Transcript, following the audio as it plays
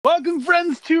Welcome,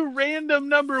 friends, to random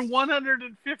number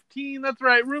 115. That's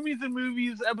right, Roomies and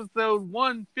Movies, episode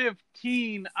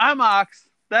 115. I'm Ox,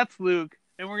 that's Luke,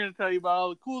 and we're going to tell you about all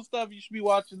the cool stuff you should be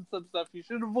watching, some stuff you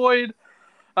should avoid.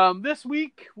 This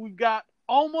week, we've got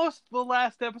almost the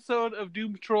last episode of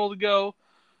Doom Patrol to go.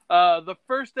 The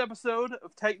first episode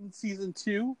of Titan Season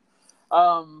 2.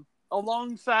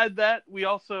 Alongside that, we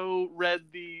also read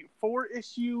the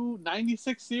 4-issue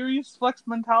 96 series, Flex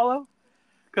Mentalo,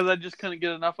 because I just couldn't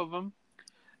get enough of them.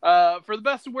 For the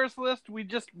best and worst list, we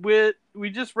just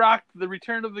rocked The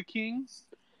Return of the King.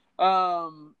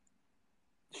 Show-wise,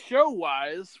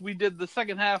 we did the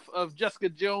second half of Jessica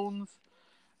Jones,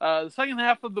 the second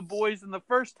half of The Boys, and the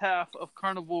first half of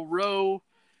Carnival Row.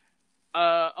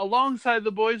 Alongside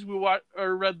The Boys, we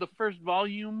read the first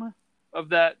volume of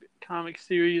that comic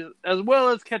series, as well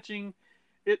as catching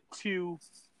it 2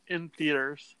 in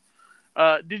theaters.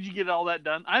 Did you get all that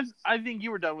done? I think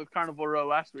you were done with Carnival Row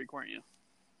last week, weren't you?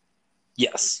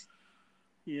 Yes.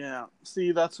 Yeah.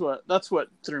 See, that's what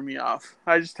threw me off.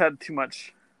 I just had too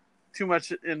much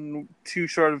in too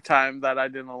short of time that I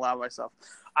didn't allow myself.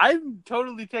 I'm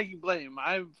totally taking blame.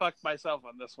 I fucked myself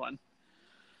on this one.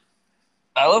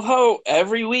 I love how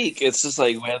every week it's just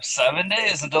like we have 7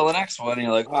 days until the next one. And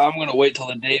you're like, well, I'm going to wait till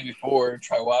the day before and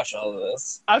try to watch all of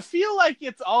this. I feel like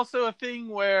it's also a thing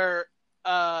where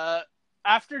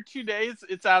after 2 days,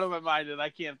 it's out of my mind and I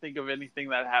can't think of anything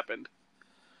that happened.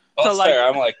 Well, that's fair.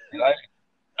 I'm like,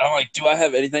 do I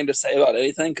have anything to say about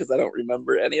anything? Because I don't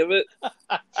remember any of it.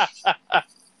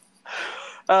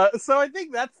 So I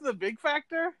think that's the big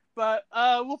factor, but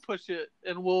we'll push it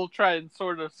and we'll try and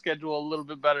sort of schedule a little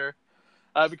bit better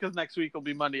because next week will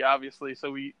be Monday, obviously,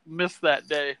 so we missed that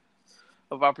day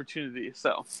of opportunity.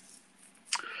 So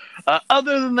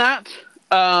other than that,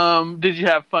 did you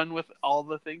have fun with all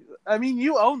the things? I mean,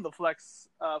 you own the Flex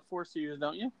 4 series,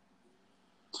 don't you?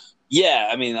 Yeah,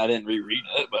 I mean, I didn't reread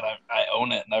it, but I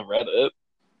own it and I've read it.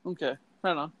 Okay,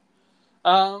 right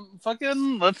on.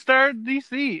 Let's start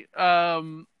DC.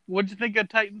 What'd you think of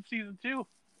Titan Season 2,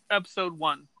 Episode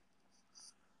 1?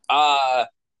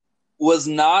 Was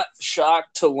not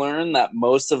shocked to learn that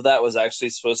most of that was actually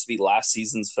supposed to be last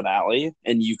season's finale,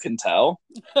 and you can tell.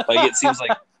 Like, it seems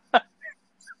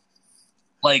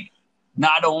like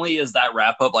not only is that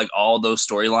wrap up like all those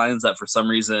storylines that for some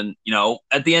reason,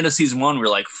 at the end of season 1, we're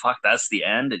like, fuck, that's the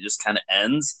end. It just kind of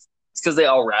ends. It's because they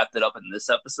all wrapped it up in this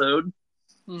episode.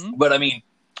 Mm-hmm. But I mean,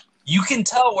 you can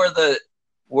tell where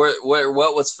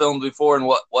what was filmed before and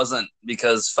what wasn't,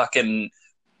 because fucking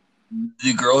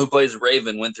the girl who plays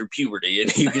Raven went through puberty,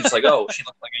 and you're just like, oh, she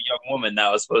looks like a young woman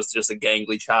now as opposed to just a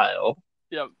gangly child.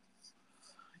 Yep.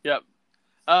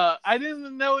 I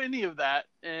didn't know any of that,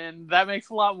 and that makes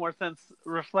a lot more sense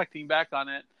reflecting back on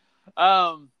it.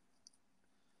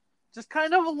 Just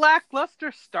kind of a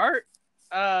lackluster start.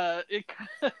 It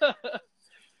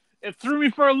threw me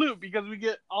for a loop because we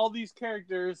get all these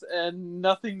characters and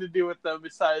nothing to do with them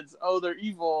besides, oh, they're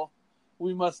evil.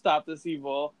 We must stop this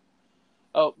evil.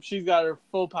 Oh, she's got her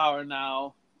full power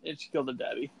now, and she killed her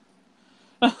daddy.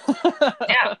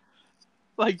 Yeah.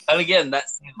 And again, that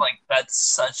seems like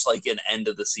that's such like an end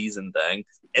of the season thing.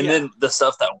 And then the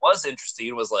stuff that was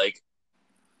interesting was like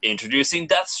introducing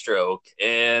Deathstroke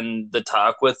and the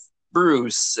talk with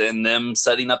Bruce and them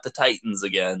setting up the Titans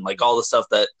again, like all the stuff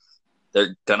that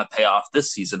they're gonna pay off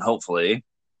this season, hopefully.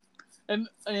 And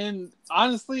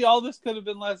honestly, all this could have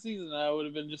been last season, and I would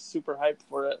have been just super hyped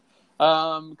for it.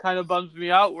 Kind of bums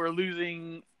me out. We're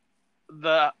losing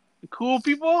the cool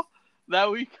people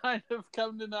that we kind of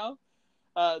come to know.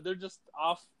 They're just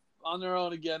off on their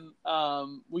own again.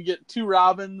 We get 2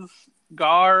 Robins,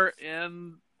 Gar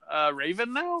and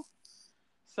Raven now,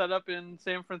 set up in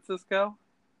San Francisco.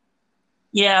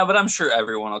 Yeah, but I'm sure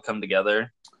everyone will come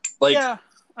together. Yeah,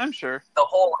 I'm sure.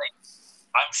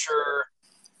 I'm sure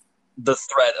the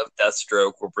threat of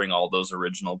Deathstroke will bring all those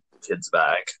original kids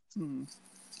back.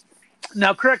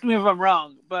 Now, correct me if I'm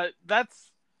wrong, but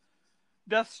that's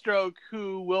Deathstroke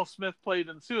who Will Smith played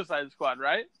in Suicide Squad,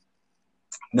 right?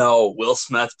 No, Will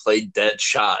Smith played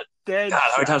Deadshot. God,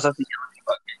 how many times have to hear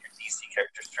about getting your DC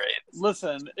character straight?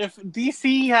 Listen, if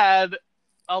DC had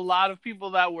a lot of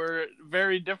people that were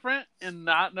very different and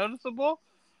not noticeable,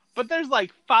 but there's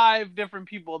like 5 different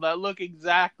people that look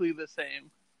exactly the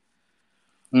same.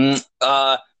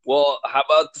 Well, how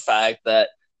about the fact that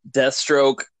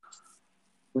Deathstroke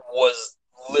was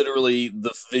literally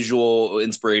the visual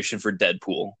inspiration for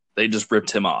Deadpool? They just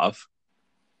ripped him off.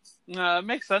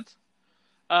 Makes sense.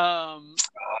 But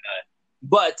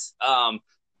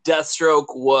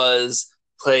Deathstroke was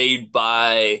played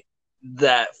by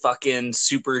that fucking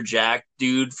super jacked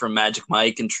dude from Magic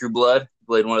Mike and True Blood. He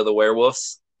played one of the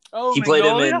werewolves. Oh, He played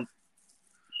him Magnolia?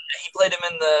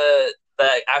 in the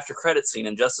after credit scene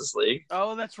in Justice League.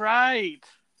 Oh, that's right.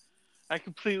 I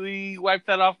completely wiped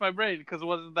that off my brain because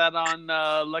wasn't that on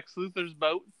Lex Luthor's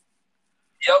boat?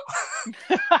 Yep.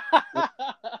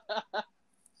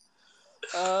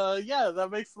 Yeah, that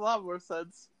makes a lot more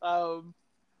sense. I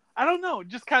don't know. It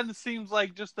just kind of seems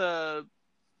like just not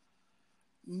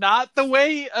the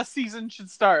way a season should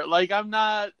start. Like, I'm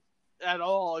not at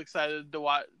all excited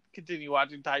to continue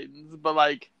watching Titans, but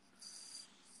like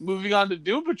moving on to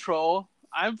Doom Patrol,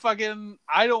 I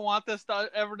don't want this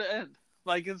ever to end.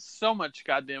 Like, it's so much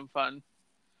goddamn fun.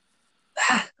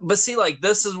 But see, like,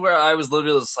 this is where I was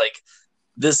literally just like,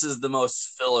 this is the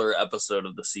most filler episode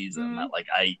of the season. Mm-hmm. That, like,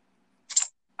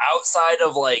 outside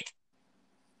of, like,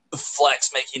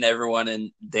 Flex making everyone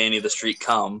in Danny the Street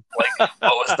come, like,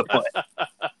 what was the point?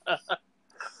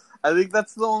 I think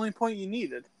that's the only point you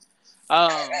needed.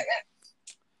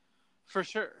 For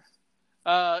sure.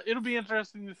 It'll be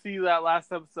interesting to see that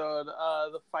last episode.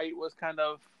 The fight was kind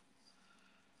of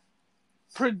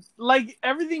like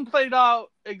everything played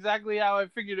out exactly how I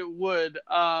figured it would.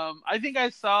 I think I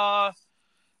saw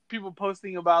people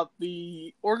posting about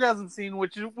the orgasm scene,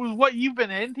 which was what you've been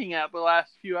hinting at the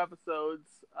last few episodes.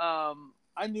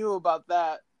 I knew about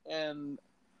that, and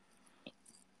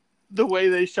the way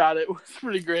they shot it was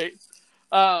pretty great.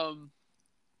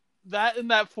 That and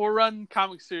that 4-run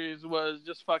comic series was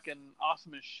just fucking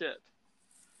awesome as shit.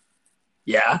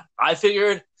 Yeah, I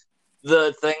figured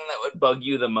the thing that would bug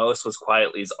you the most was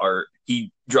Quietly's art.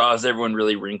 He draws everyone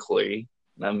really wrinkly.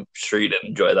 I'm sure you didn't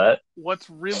enjoy that. What's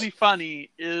really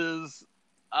funny is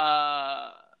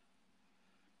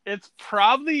it's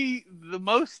probably the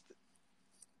most...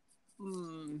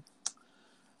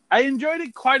 I enjoyed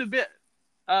it quite a bit.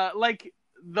 Like,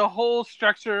 the whole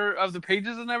structure of the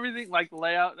pages and everything, like the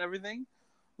layout and everything,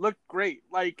 looked great.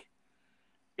 Like,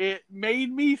 it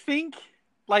made me think,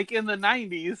 like, in the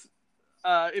 90s,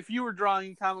 if you were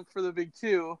drawing a comic for the Big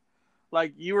Two,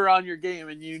 like, you were on your game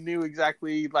and you knew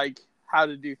exactly, like, how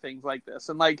to do things like this.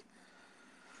 And, like,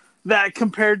 that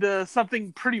compared to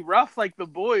something pretty rough like The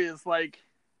Boys, like,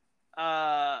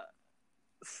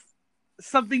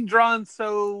 something drawn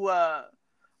so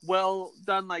well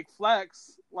done like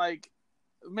Flex, like,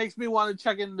 makes me want to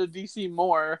check into DC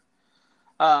more.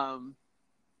 And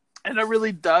I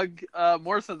really dug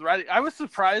Morrison's writing. I was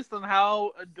surprised on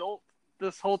how adult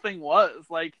this whole thing was.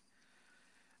 Like,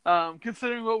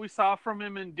 considering what we saw from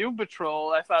him in Doom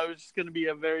Patrol, I thought it was just going to be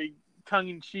a very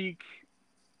tongue-in-cheek,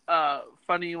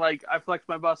 funny, like, I flex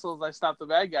my muscles, I stop the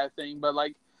bad guy thing. But,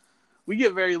 like, we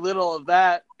get very little of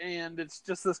that, and it's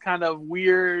just this kind of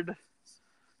weird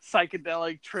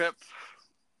psychedelic trip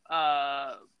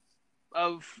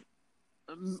of,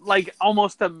 like,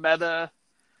 almost a meta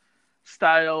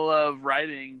style of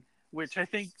writing, which I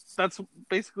think that's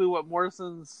basically what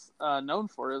Morrison's known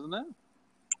for, isn't it?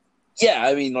 Yeah,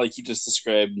 I mean, like, you just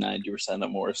described 90%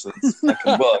 of Morrison's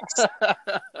fucking books.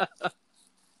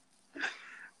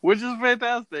 Which is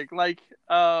fantastic. Like,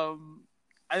 I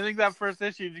think that first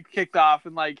issue kicked off,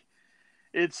 and, like,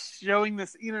 it's showing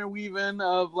this interweaving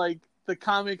of, like, the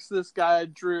comics this guy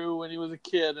drew when he was a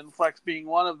kid, and Flex being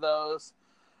one of those,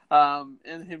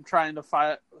 and him trying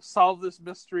to solve this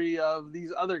mystery of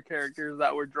these other characters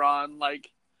that were drawn,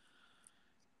 like,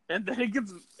 and then it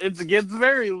gets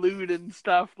very lewd and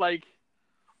stuff. Like,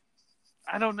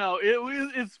 I don't know,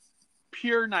 it's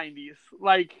pure 90s.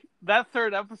 Like, that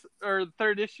third episode or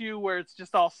third issue where it's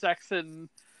just all sex and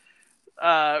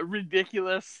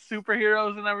ridiculous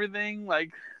superheroes and everything.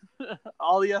 Like,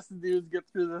 all he has to do is get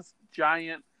through this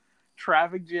giant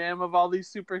traffic jam of all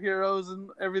these superheroes and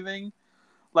everything,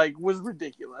 like, was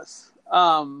ridiculous.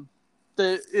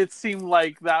 It seemed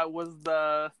like that was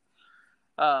the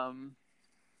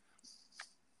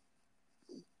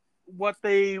what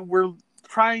they were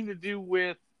trying to do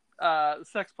with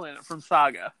Sex Planet from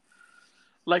Saga.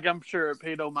 Like, I'm sure it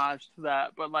paid homage to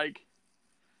that, but, like,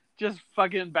 just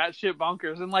fucking batshit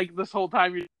bonkers. And, like, this whole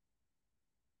time,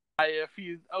 if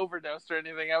he overdosed or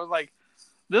anything, I was like,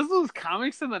 this was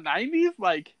comics in the 90s?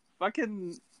 Like,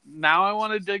 fucking, now I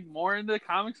want to dig more into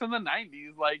comics in the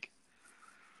 90s. Like,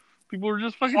 people were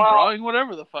just fucking drawing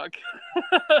whatever the fuck.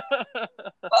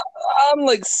 On,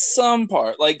 like, some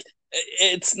part, like,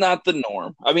 it's not the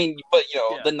norm. I mean, but, you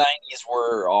know, the 90s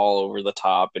were all over the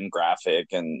top and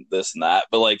graphic and this and that,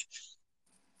 but, like,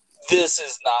 this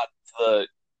is not the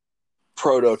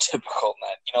prototypical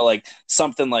net. You know, like,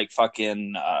 something like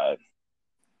fucking, I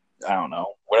don't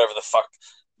know, whatever the fuck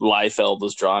Liefeld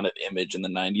was drawn at Image in the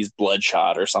 90s,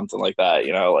 Bloodshot or something like that,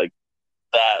 you know, like,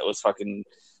 that was fucking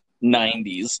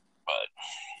 90s, but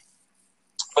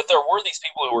But there were these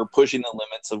people who were pushing the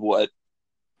limits of what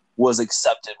was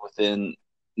accepted within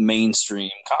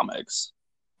mainstream comics.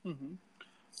 Mm-hmm.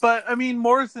 But I mean,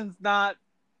 Morrison's not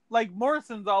like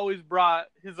Morrison's always brought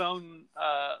his own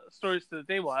stories to the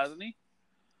table, hasn't he?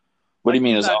 What do you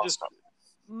mean he's his not own just stuff?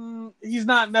 he's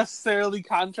not necessarily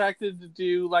contracted to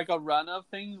do like a run of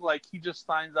things. Like he just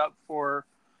signs up for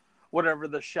whatever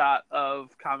the shot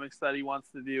of comics that he wants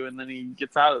to do, and then he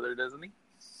gets out of there, doesn't he?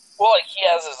 Well, like he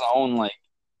has his own like.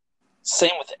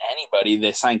 Same with anybody.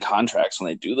 They sign contracts when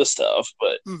they do the stuff,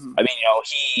 but Mm-hmm. I mean,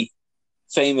 he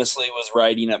famously was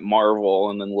writing at Marvel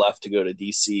and then left to go to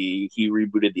DC. He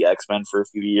rebooted the X-Men for a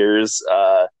few years,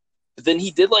 but then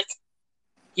he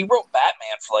wrote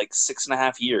Batman for like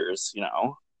 6.5 years.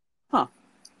 Huh.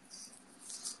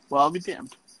 Well, I'll be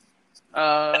damned.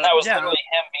 And that was literally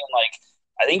him being like,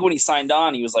 I think when he signed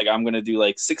on, he was like, I'm going to do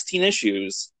like 16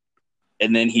 issues.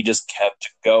 And then he just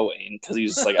kept going because he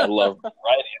was just like, I love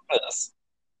writing this.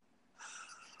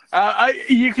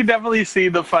 You can definitely see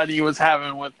the fun he was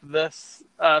having with this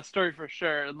story for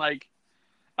sure. And like,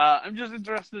 I'm just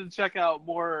interested to check out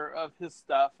more of his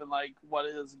stuff and like what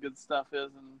his good stuff is.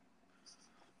 And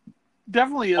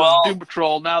definitely is Doom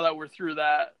Patrol now that we're through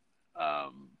that.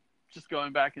 Just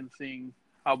going back and seeing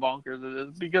how bonkers it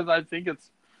is, because I think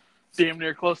it's damn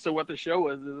near close to what the show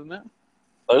was, isn't it?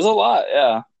 There's a lot,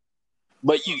 yeah.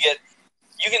 But you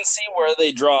can see where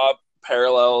they draw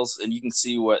parallels, and you can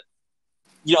see what,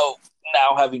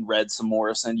 now having read some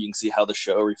Morrison, you can see how the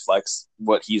show reflects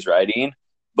what he's writing.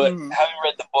 But having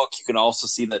read the book, you can also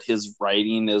see that his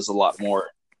writing is a lot more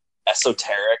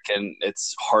esoteric, and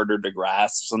it's harder to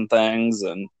grasp some things,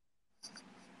 and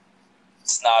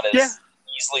it's not as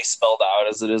easily spelled out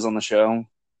as it is on the show.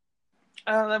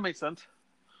 That makes sense.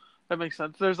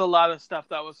 There's a lot of stuff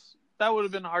that would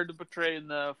have been hard to portray in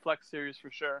the Flex series for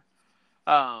sure.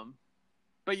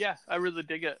 But yeah, I really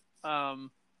dig it. And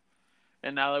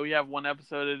now that we have one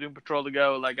episode of Doom Patrol to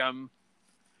go, like I'm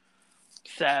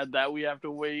sad that we have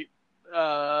to wait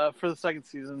for the second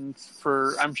season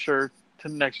for, I'm sure, to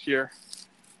next year.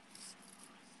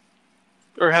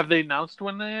 Or have they announced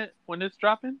when it's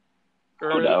dropping?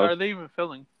 Or are they even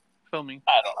filming?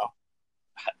 I don't know.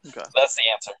 Okay. That's the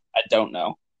answer. I don't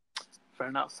know. Fair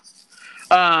enough.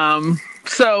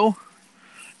 So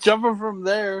jumping from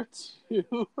there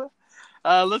to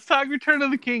let's talk Return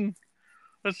of the King.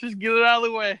 Let's just get it out of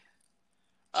the way.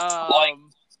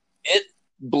 It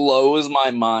blows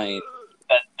my mind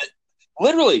that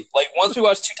literally, like, once we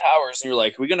watched Two Towers and you're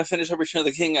like, we're gonna finish up Return of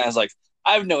the King, I was like,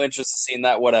 I have no interest in seeing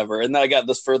that, whatever. And then I got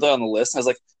this further on the list, and I was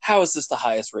like, how is this the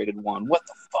highest rated one? What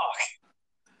the fuck?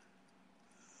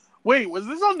 Wait, was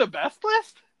this on the best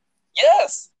list?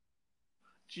 Yes.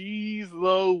 Jeez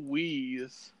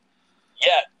Louise.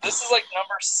 Yeah, this is like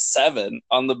number 7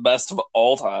 on the best of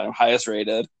all time, highest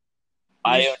rated.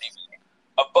 IMDb,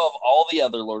 above all the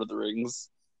other Lord of the Rings.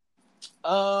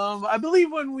 I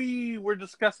believe when we were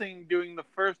discussing doing the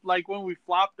first, like when we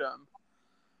flopped them,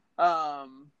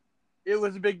 it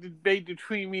was a big debate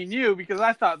between me and you because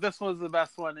I thought this was the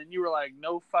best one, and you were like,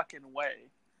 no fucking way.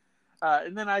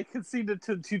 And then I conceded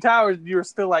to Two Towers, and you were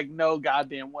still like, no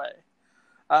goddamn way.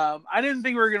 I didn't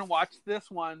think we were going to watch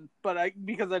this one,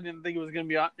 because I didn't think it was going to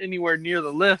be anywhere near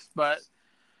the list, but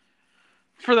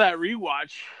for that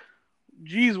rewatch,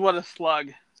 geez, what a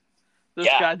slug this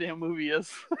goddamn movie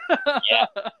is. Yeah.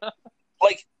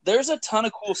 Like, there's a ton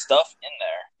of cool stuff in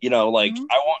there. I won't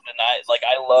deny it. Like,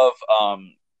 I love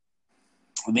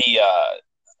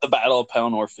the Battle of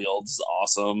Pelennor Fields is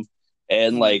awesome.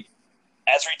 And, like,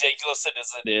 as ridiculous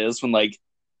as it is when, like,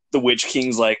 the Witch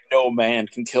King's like, no man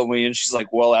can kill me, and she's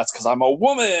like, well, that's because I'm a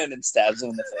woman, and stabs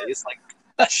him in the face. Like,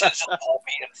 that shit's just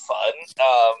pulpy and fun.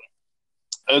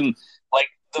 And, like,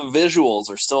 the visuals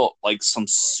are still, like, some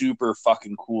super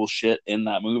fucking cool shit in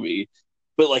that movie,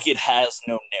 but, like, it has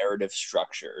no narrative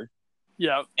structure.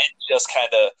 Yeah. It just kind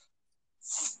of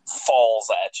falls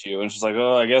at you, and she's like,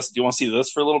 oh, I guess, do you want to see this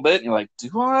for a little bit? And you're like, do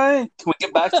I? Can we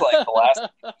get back to, like, the last...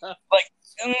 like,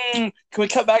 can we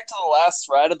cut back to the last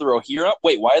ride of the Rohirrim?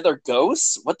 Wait, why are there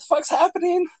ghosts? What the fuck's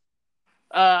happening?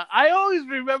 I always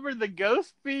remember the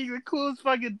ghost being the coolest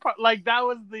fucking part. Like, that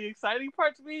was the exciting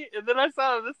part to me. And then I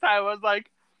saw it this time. I was like,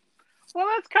 well,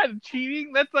 that's kind of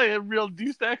cheating. That's like a real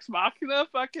Deus Ex Machina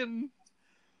fucking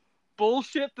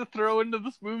bullshit to throw into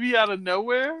this movie out of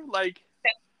nowhere. Like,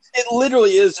 it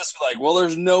literally is just like, well,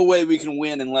 there's no way we can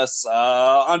win unless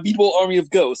Unbeatable Army of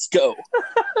Ghosts, go.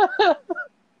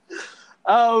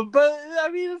 But I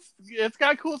mean, it's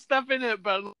got cool stuff in it,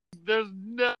 but there's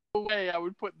no way I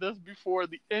would put this before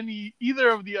either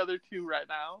of the other two right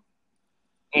now.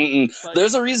 Like,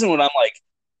 there's a reason when I'm like,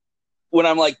 when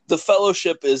I'm like, the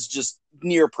Fellowship is just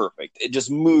near perfect. It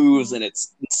just moves and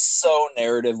it's so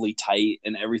narratively tight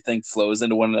and everything flows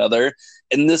into one another.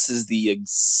 And this is the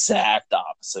exact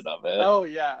opposite of it. Oh,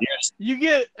 yeah. You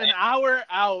get an hour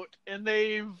out and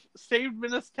they've saved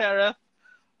Minas Tirith,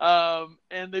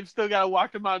 and they've still got to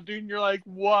walk to Mount Doom. You're like,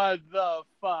 what the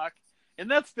fuck?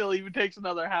 And that still even takes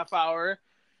another half hour.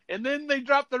 And then they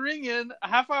drop the ring in, a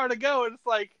half hour to go, and it's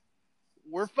like,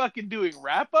 we're fucking doing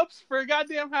wrap-ups for a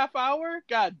goddamn half hour?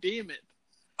 God damn it.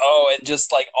 Oh, and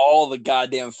just like all the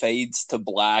goddamn fades to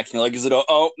black. And you're like, is it?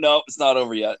 Oh, no, it's not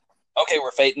over yet. Okay,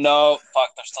 we're fading. No, fuck,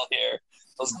 they're still here.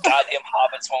 Those goddamn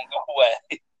hobbits won't go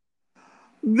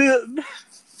away.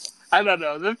 I don't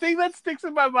know. The thing that sticks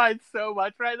in my mind so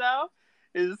much right now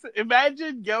is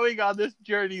imagine going on this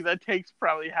journey that takes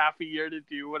probably half a year to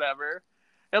do, whatever.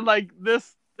 And like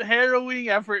this harrowing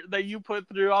effort that you put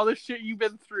through, all this shit you've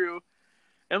been through,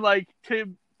 and like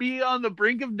to be on the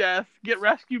brink of death, get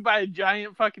rescued by a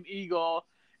giant fucking eagle,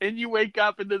 and you wake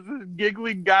up and there's this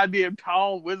giggling goddamn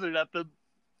tall wizard at the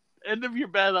end of your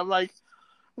bed. I'm like,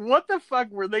 what the fuck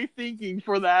were they thinking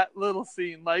for that little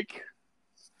scene? Like,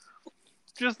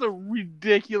 just a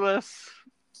ridiculous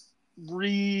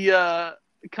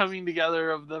coming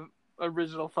together of the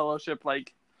original Fellowship.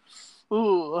 Like,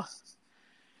 ooh.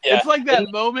 Yeah. It's like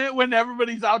that moment when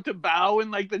everybody's out to bow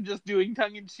and like they're just doing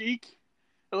tongue in cheek.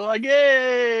 They're like,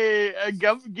 hey,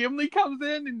 Gimli comes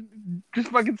in and just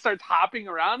fucking starts hopping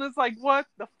around. It's like, what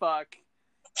the fuck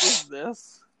is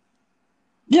this?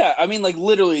 Yeah, I mean, like,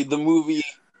 literally, the movie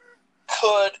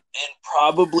could and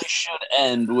probably should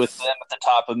end with them at the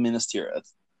top of Minas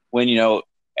Tirith. When, you know,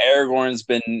 Aragorn's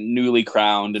been newly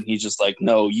crowned and he's just like,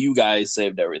 no, you guys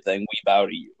saved everything. We bow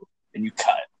to you. And you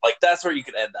cut. Like, that's where you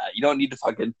could end that. You don't need to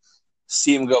fucking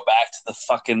see him go back to the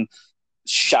fucking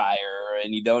Shire,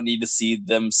 and you don't need to see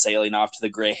them sailing off to the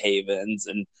Grey Havens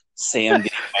and Sam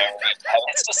getting married.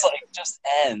 It's just like, just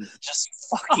end. Just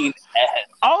fucking end.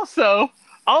 Also,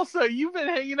 you've been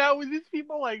hanging out with these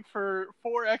people like for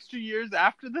 4 extra years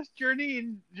after this journey,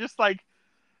 and just like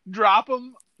drop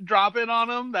it on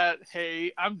them that,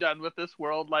 hey, I'm done with this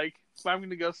world. Like, I'm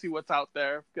going to go see what's out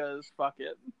there because fuck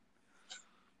it.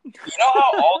 You know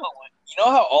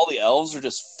how all the elves are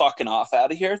just fucking off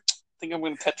out of here? I think I'm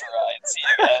going to catch a ride and see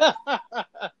you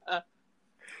again.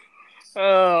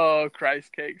 Oh,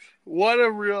 Christ cakes. What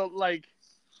a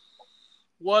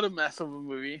mess of a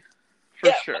movie.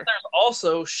 For sure. But there's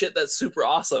also shit that's super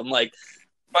awesome. Like,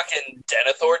 fucking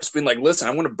Denethor just being like, listen,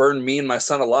 I'm going to burn me and my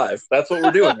son alive. That's what we're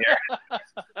doing here.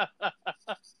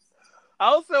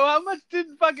 Also, how much did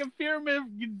fucking Pyramid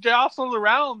jostle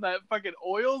around that fucking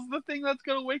oil's the thing that's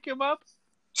going to wake him up?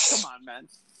 Come on, man.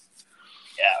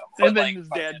 Yeah. And then he's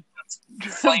dead.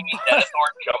 Flaming Denethor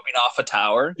jumping off a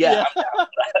tower. Yeah. I'm down for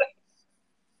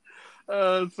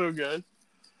that. It's so good.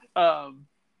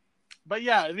 But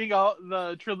yeah, I think all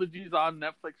the trilogy's on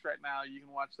Netflix right now. You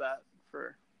can watch that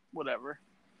for whatever.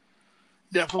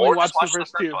 Definitely watch the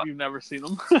first two if you've never seen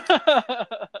them.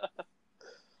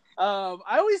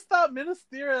 I always thought Minas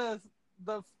Tirith,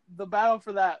 the battle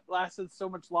for that lasted so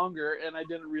much longer, and I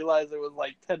didn't realize it was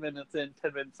like 10 minutes in,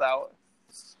 10 minutes out.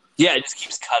 Yeah, it just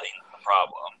keeps cutting the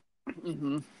problem.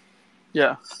 Mm-hmm.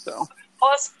 Yeah, so.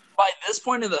 Plus, by this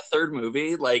point in the third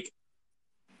movie, like,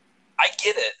 I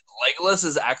get it. Legolas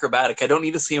is acrobatic. I don't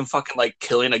need to see him fucking, like,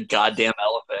 killing a goddamn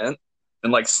elephant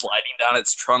and, like, sliding down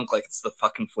its trunk like it's the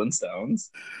fucking Flintstones.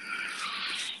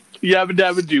 Yabba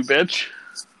dabba do, bitch.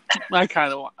 I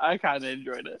kind of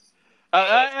enjoyed it.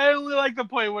 I only like the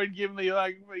point where Gimli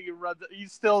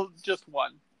he's still just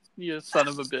one. You son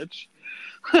of a bitch.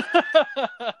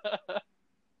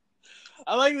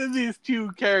 I like that these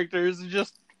two characters are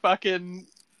just fucking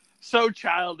so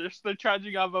childish. They're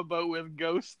charging off a boat with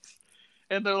ghosts,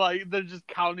 and they're just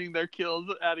counting their kills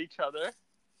at each other.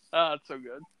 It's so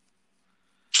good.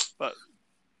 But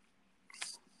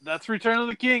that's Return of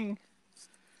the King.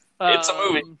 It's a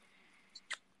movie.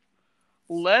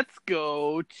 Let's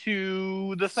go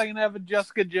to the second half of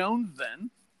Jessica Jones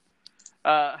then.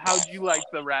 How'd you like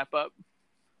the wrap up?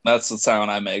 That's the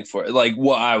sound I make for it. Like,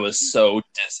 I was so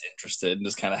disinterested and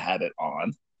just kind of had it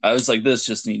on. I was like, this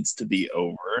just needs to be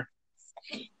over.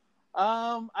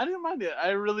 I didn't mind it.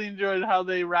 I really enjoyed how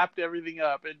they wrapped everything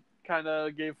up. It kind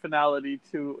of gave finality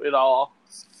to it all.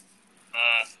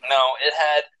 No, it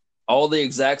had all the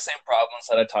exact same problems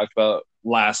that I talked about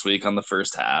last week on the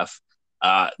first half.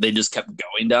 They just kept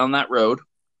going down that road.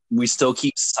 We still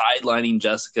keep sidelining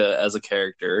Jessica as a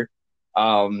character.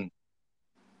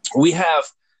 We have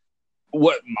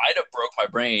what might have broke my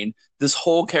brain, this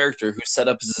whole character who's set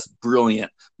up as this brilliant,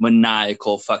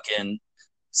 maniacal fucking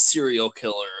serial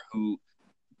killer who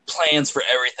plans for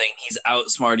everything. He's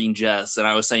outsmarting Jess, and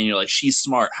I was saying, you're like, she's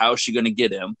smart. How is she going to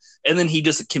get him? And then he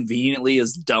just conveniently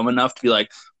is dumb enough to be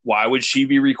like, why would she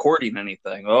be recording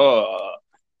anything? Oh,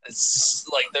 it's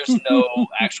like there's no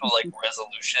actual like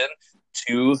resolution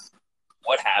to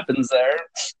what happens there.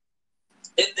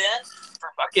 And then for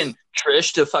fucking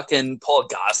Trish to fucking pull a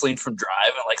Gosling from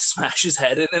Drive and like smash his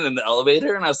head in the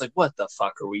elevator, and I was like, what the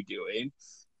fuck are we doing?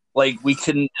 Like, we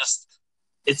couldn't just.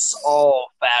 It's all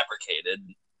fabricated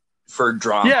for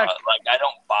drama. Yeah. Like, I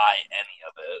don't buy any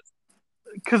of it.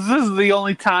 Because this is the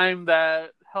only time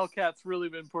that Hellcat's really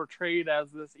been portrayed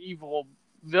as this evil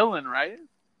villain, right?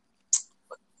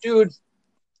 Dude,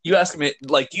 you ask me,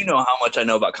 like, you know how much I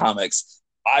know about comics.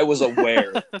 I was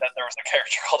aware that there was a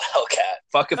character called Hellcat.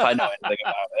 Fuck if I know anything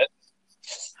about it.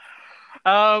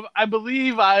 I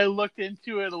believe I looked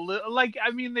into it a little. Like,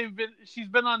 I mean, she's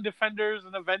been on Defenders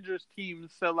and Avengers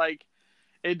teams, so like,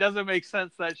 it doesn't make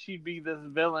sense that she'd be this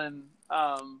villain.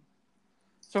 So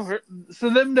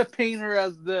them to paint her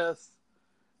as this,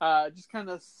 just kind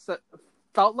of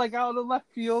felt like out of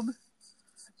left field.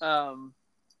 I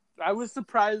was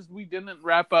surprised we didn't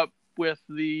wrap up with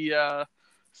the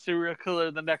serial killer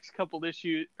the next couple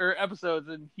episodes,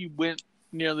 and he went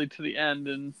nearly to the end,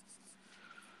 and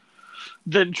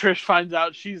then Trish finds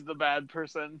out she's the bad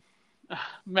person.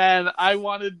 Man, I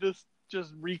wanted to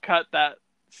just recut that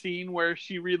scene where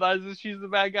she realizes she's the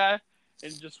bad guy,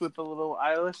 and just with a little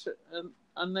eyelash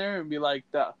on there, and be like,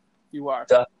 "Duh, you are."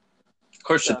 Duh. Of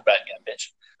course, you're the bad guy,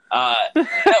 bitch. No.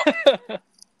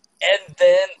 And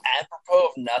then, apropos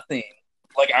of nothing,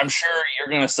 like, I'm sure you're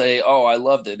gonna say, "Oh, I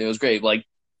loved it. It was great." Like,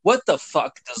 what the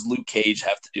fuck does Luke Cage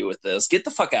have to do with this? Get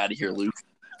the fuck out of here, Luke.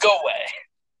 Go away.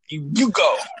 You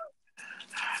go.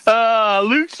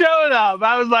 Luke showing up.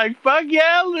 I was like, "Fuck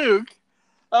yeah, Luke."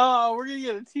 Oh, we're gonna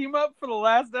get a team up for the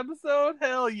last episode?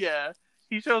 Hell yeah.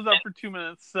 He shows up for 2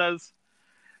 minutes, says,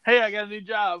 "Hey, I got a new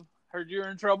job. Heard you're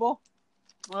in trouble?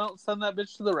 Well, send that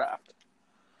bitch to the raft."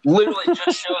 Literally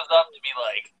just shows up to be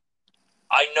like,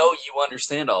 I know you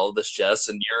understand all of this, Jess,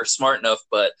 and you're smart enough,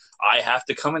 but I have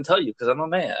to come and tell you because I'm a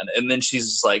man. And then she's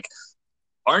just like,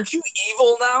 aren't you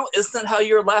evil now? Isn't that how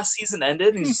your last season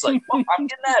ended? And he's just like, well, I'm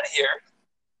getting out of here.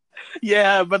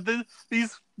 Yeah, but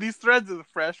these threads are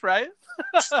fresh, right?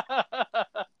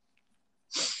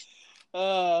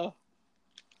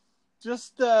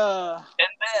 Just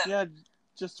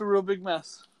just a real big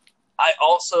mess. I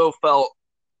also felt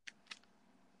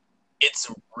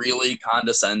it's really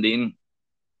condescending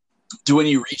to when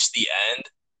you reach the end,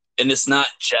 and it's not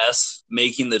Jess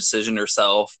making the decision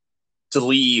herself to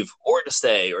leave or to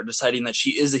stay or deciding that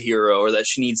she is a hero or that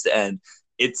she needs to end.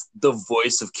 It's the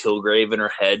voice of Kilgrave in her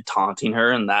head taunting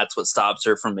her, and that's what stops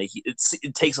her from making it.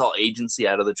 It takes all agency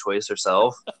out of the choice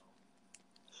herself.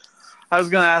 I was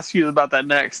going to ask you about that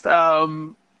next.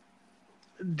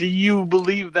 Do you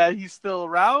believe that he's still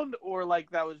around, or like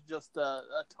that was just a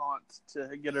taunt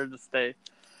to get her to stay?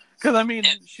 Because I mean,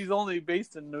 she's only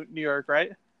based in New York,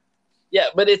 right? Yeah,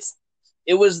 but it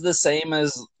was the same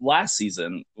as last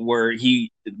season where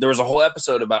there was a whole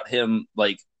episode about him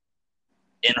like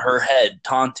in her head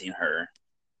taunting her,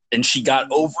 and she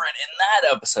got over it in that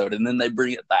episode, and then they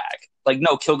bring it back. Like,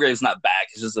 no, Kilgrave's not back;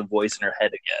 it's just a voice in her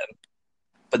head again.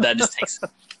 But that just takes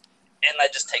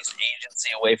agency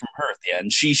away from her at the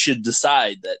end. She should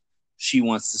decide that she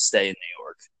wants to stay in New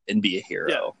York and be a hero.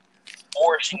 Yeah.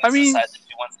 Or she needs to decide that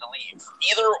she wants to leave.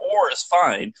 Either or is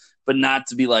fine, but not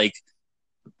to be like,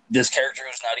 this character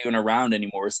who's not even around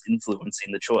anymore is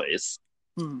influencing the choice.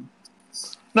 No,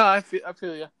 I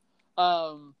feel you.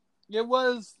 It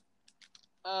was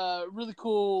really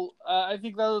cool. I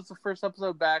think that was the first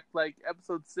episode back, like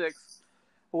episode 6,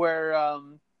 where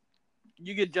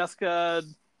you get Jessica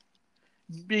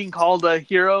being called a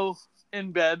hero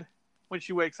in bed when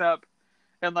she wakes up,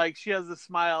 and like she has a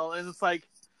smile, and it's like,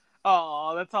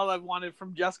 oh, that's all I've wanted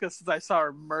from Jessica since I saw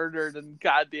her murdered in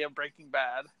goddamn Breaking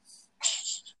Bad.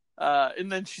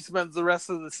 And then she spends the rest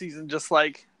of the season just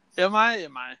like, am I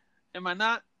not?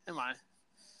 And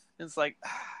it's like,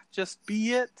 just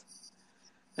be it,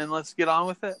 and let's get on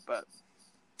with it. But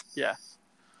yeah,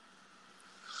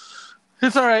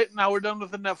 it's all right. Now we're done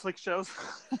with the Netflix shows.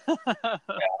 Yeah.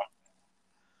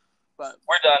 But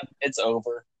we're done. It's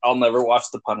over. I'll never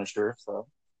watch The Punisher. So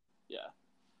yeah.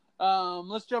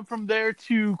 Let's jump from there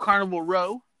to Carnival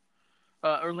Row.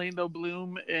 Orlando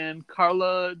Bloom and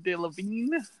Carla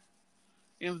Delevingne.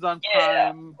 Amazon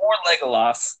Prime. Or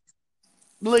Legolas.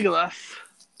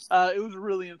 It was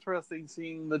really interesting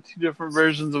seeing the 2 different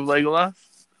versions of Legolas.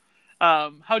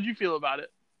 How'd you feel about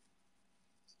it?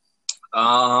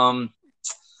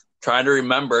 Trying to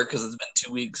remember because it's been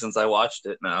 2 weeks since I watched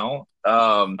it now.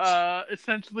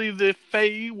 Essentially the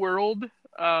Fae world,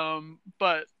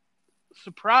 but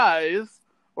surprise,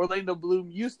 Orlando Bloom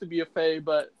used to be a Fae,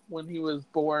 but when he was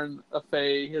born a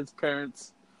Fae, his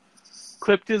parents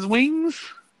clipped his wings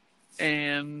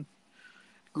and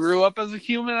grew up as a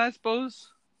human, I suppose.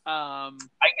 I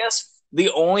guess the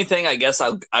only thing I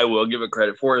will give it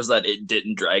credit for is that it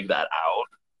didn't drag that out.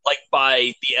 Like,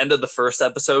 by the end of the first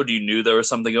episode, you knew there was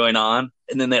something going on,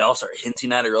 and then they all started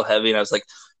hinting at it real heavy, and I was like,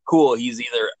 cool, he's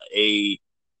either a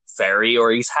fairy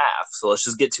or he's half, so let's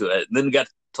just get to it. And then we got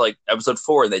to, like, episode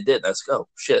 4, and they did, and I was like, oh,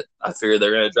 shit, I figured they're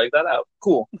going to drag that out.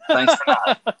 Cool. Thanks for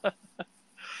that.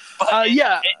 But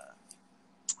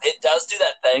it does do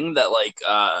that thing that, like,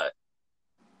 I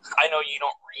know you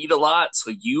don't read a lot, so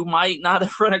you might not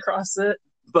have run across it,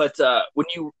 but when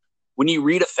you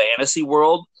read a fantasy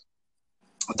world,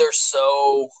 they're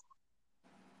so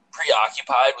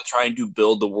preoccupied with trying to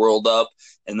build the world up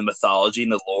and the mythology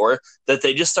and the lore that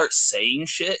they just start saying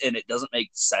shit and it doesn't make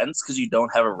sense because you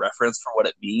don't have a reference for what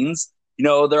it means. You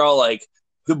know, they're all like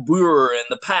the Boer and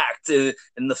the Pact and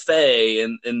the Fae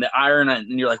and the Iron,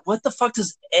 and you're like, what the fuck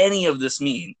does any of this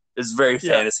mean? It's very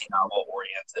fantasy novel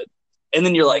oriented. And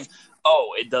then you're like,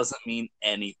 oh, it doesn't mean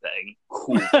anything.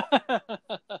 Cool.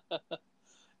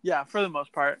 Yeah, for the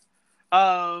most part.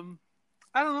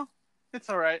 I don't know. It's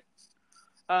all right.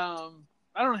 I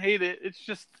don't hate it. It's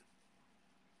just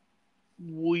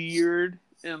weird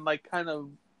and like kind of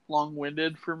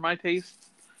long-winded for my taste.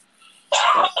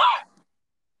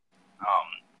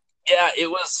 Yeah,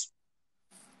 it was.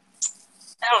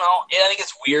 I don't know. I think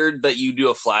it's weird that you do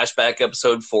a flashback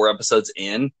episode 4 episodes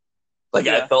in. Like,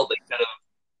 I felt they could have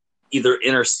either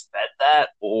intersped that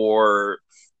or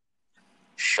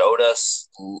showed us,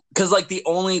 because like the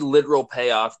only literal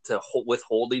payoff to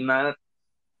withholding that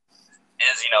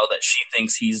is, you know, that she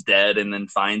thinks he's dead and then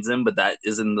finds him, but that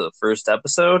is in the first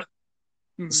episode.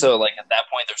 Mm-hmm. So like at that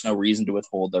point, there's no reason to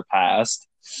withhold their past.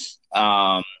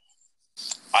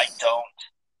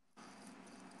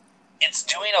 It's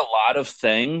doing a lot of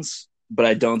things, but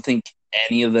I don't think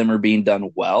any of them are being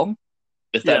done well.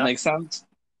 If that makes sense.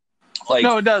 Like,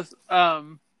 no, it does.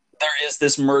 There is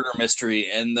this murder mystery,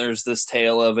 and there's this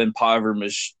tale of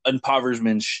impoverished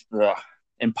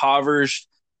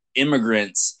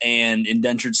immigrants and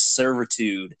indentured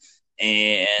servitude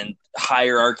and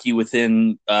hierarchy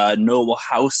within noble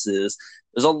houses.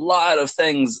 There's a lot of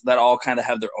things that all kind of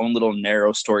have their own little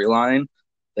narrow storyline.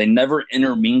 They never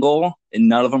intermingle, and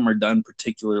none of them are done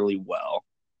particularly well.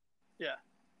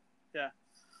 Yeah.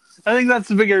 I think that's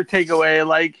the bigger takeaway.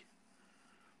 Like,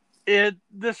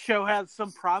 this show has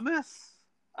some promise,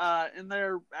 and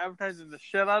they're advertising the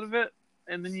shit out of it,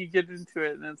 and then you get into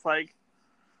it, and it's like,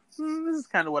 this is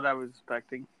kind of what I was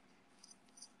expecting.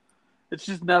 It's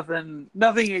just nothing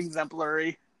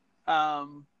exemplary,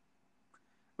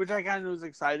 which I kind of was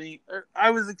exciting.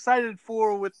 I was excited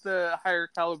for with the higher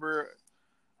caliber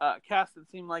cast. It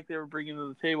seemed like they were bringing to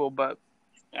the table, but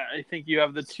I think you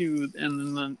have the 2,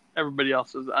 and then everybody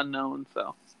else is unknown.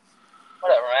 So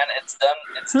whatever, man. It's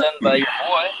done by your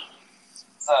boy.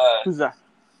 Who's that?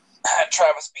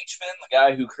 Travis Beachman, the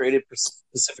guy who created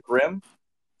Pacific Rim.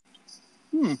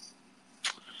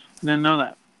 Didn't know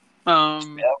that.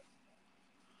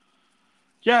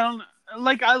 Yeah,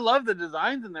 I love the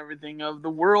designs and everything of the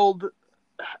world.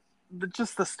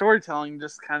 Just the storytelling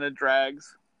just kind of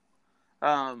drags.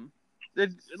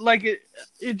 It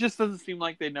just doesn't seem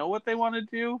like they know what they want to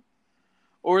do,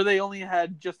 or they only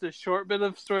had just a short bit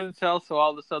of story to tell, so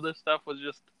all this other stuff was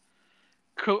just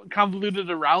convoluted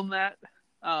around that.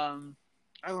 I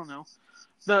don't know.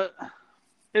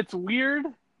 It's weird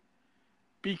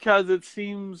because it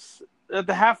seems at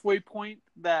the halfway point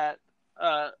that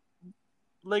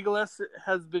Legolas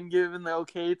has been given the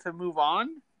okay to move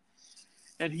on,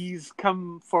 and he's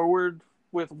come forward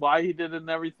with why he did it and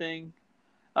everything.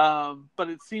 But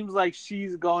it seems like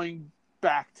she's going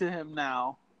back to him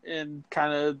now, and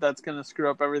kind of that's going to screw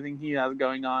up everything he has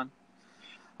going on.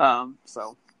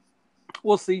 So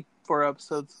we'll see. 4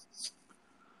 episodes.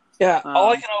 Yeah,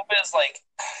 all I can hope is, like,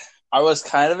 I was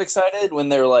kind of excited when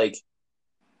they're like,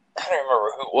 I don't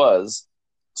remember who it was.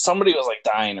 Somebody was like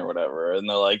dying or whatever, and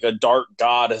they're like, a dark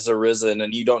god has arisen,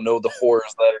 and you don't know the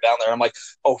horrors that are down there. I'm like,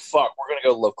 oh fuck, we're gonna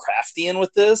go Lovecraftian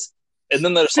with this, and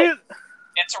then there's like,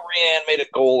 it's a reanimated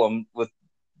golem with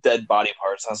dead body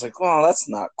parts. I was like, well, that's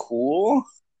not cool.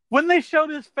 When they showed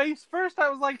his face first, I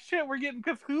was like, shit, we're getting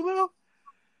Cthulhu?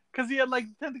 Because he had like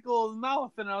tentacle in his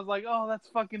mouth, and I was like, oh, that's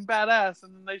fucking badass.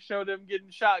 And then they showed him getting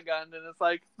shotgunned, and it's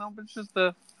like, nope, it's just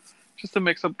a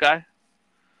mix-up guy.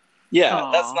 Yeah,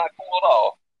 That's not cool at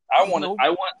all. I want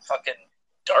fucking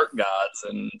dark gods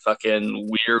and fucking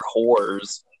weird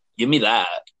horrors. Give me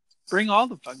that. Bring all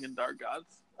the fucking dark gods.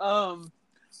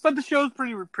 But the show's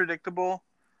pretty predictable.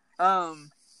 Yeah,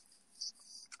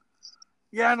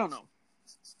 I don't know.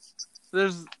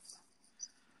 There's,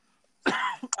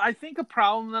 I think a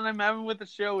problem that I'm having with the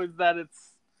show is that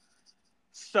it's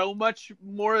so much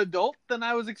more adult than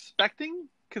I was expecting,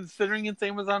 considering it's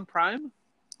Amazon Prime.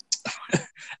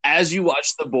 As you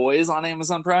watch The Boys on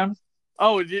Amazon Prime?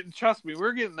 Oh, trust me,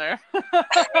 we're getting there.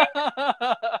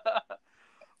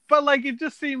 But, like, it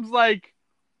just seems like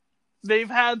they've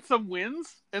had some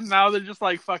wins, and now they're just,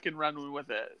 like, fucking running with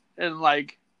it. And,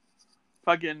 like,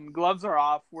 fucking gloves are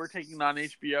off. We're taking on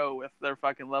HBO with their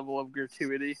fucking level of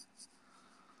gratuity.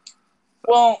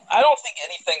 Well, I don't think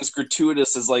anything's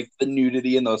gratuitous as, like, the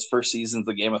nudity in those first seasons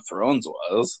of Game of Thrones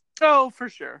was. Oh, for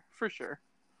sure. For sure.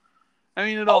 I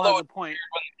mean, it all has a point.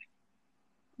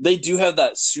 They do have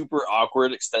that super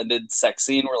awkward extended sex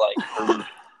scene where, like, her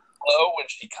glow when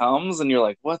she comes, and you're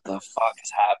like, what the fuck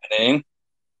is happening?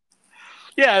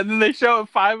 Yeah, and then they show it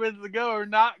 5 minutes ago her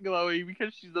not glowing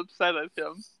because she's upset at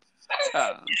him.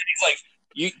 Yeah, he's like,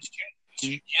 you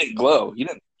didn't glow. You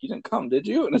didn't come, did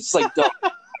you? And it's like, don't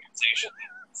conversation.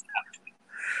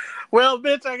 Well,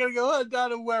 bitch, I gotta go hunt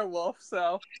down a werewolf,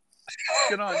 so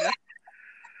good on you.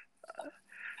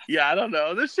 Yeah, I don't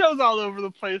know. This show's all over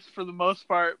the place for the most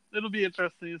part. It'll be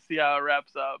interesting to see how it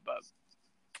wraps up, but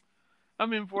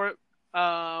I'm in for it.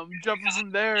 Jumping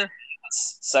from there.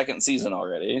 Second season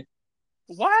already.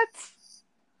 What?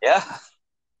 Yeah.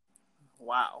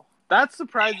 Wow. That's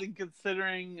surprising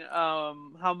considering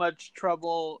how much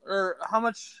trouble or how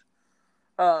much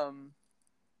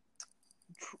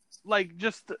like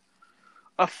just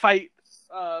a fight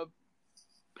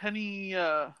Penny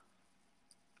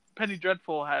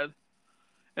Dreadful had,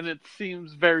 and it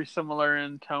seems very similar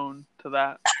in tone to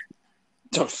that.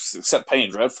 Except Penny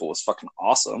Dreadful was fucking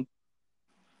awesome.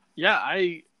 Yeah,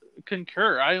 I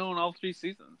concur. I own all 3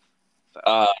 seasons. So.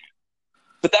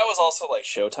 But that was also like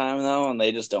Showtime though, and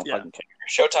they just don't fucking care.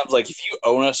 Showtime's like, if you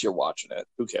own us, you're watching it.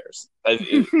 Who cares? But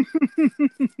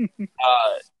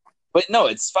no,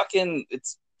 it's fucking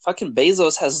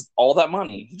Bezos has all that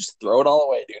money. You just throw it all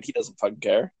away, dude. He doesn't fucking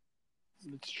care.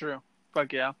 It's true.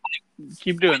 Fuck yeah.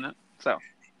 Keep doing it. So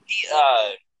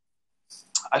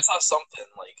I saw something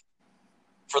like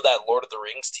for that Lord of the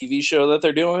Rings TV show that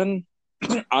they're doing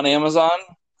on Amazon.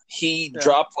 He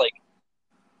dropped like,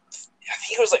 I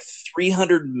think it was like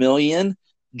 $300 million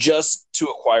just to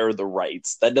acquire the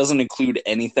rights. That doesn't include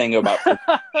anything about putting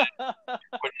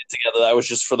it together. That was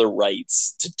just for the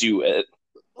rights to do it.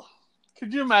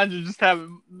 Could you imagine just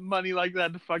having money like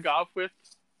that to fuck off with?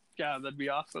 Yeah, that'd be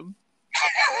awesome.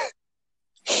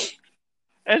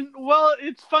 And well,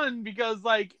 it's fun because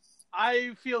like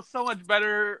I feel so much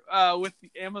better with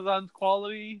Amazon's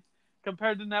quality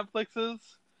compared to Netflix's,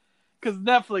 because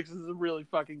Netflix is a really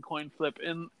fucking coin flip,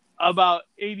 and about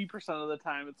 80% of the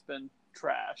time it's been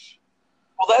trash.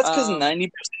 Well, that's because 90%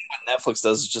 of what Netflix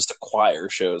does is just acquire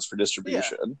shows for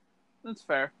distribution. Yeah, that's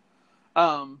fair.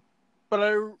 But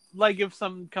I like if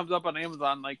something comes up on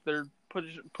Amazon, like they're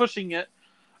pushing it.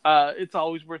 It's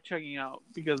always worth checking out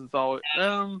because it's always,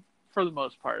 for the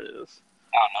most part, it is.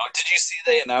 I don't know. Did you see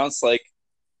they announced like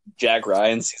Jack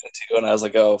Ryan season 2? And I was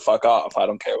like, oh, fuck off. I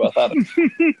don't care about that.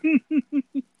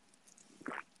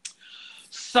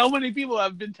 So many people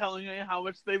have been telling me how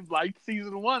much they've liked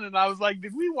season 1, and I was like,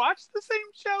 did we watch the same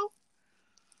show?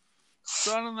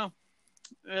 So I don't know.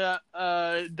 Yeah,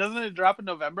 doesn't it drop in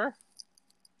November?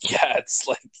 Yeah, it's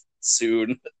like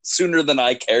sooner than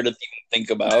I care to even think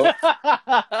about.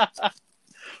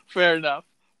 Fair enough.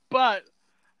 But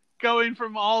going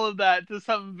from all of that to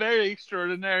something very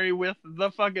extraordinary with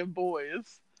The fucking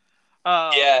Boys.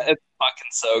 Yeah, it's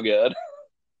fucking so good.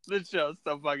 This show's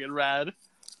so fucking rad.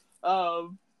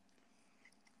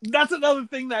 That's another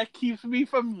thing that keeps me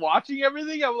from watching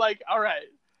everything. I'm like, all right,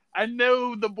 I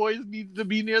know The Boys needs to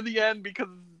be near the end because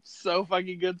it's so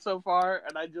fucking good so far,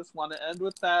 and I just want to end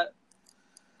with that.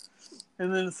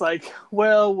 And then it's like,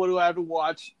 well, what do I have to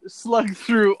watch? Slug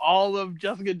through all of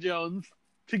Jessica Jones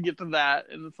to get to that,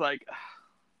 and it's like,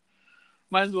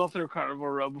 might as well throw Carnival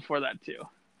Row before that too.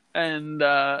 And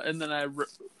then I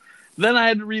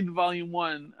had to read the volume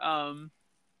 1,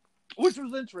 which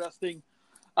was interesting.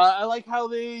 I like how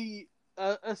they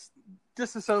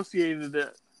disassociated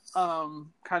it,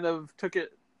 kind of took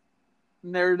it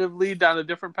narratively down a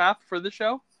different path for the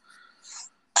show.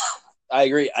 I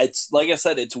agree. It's like I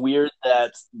said, it's weird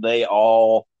that they're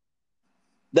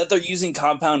using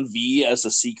Compound V as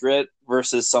a secret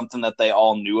versus something that they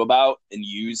all knew about and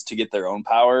used to get their own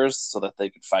powers so that they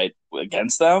could fight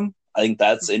against them. I think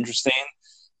that's interesting.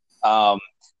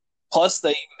 Plus,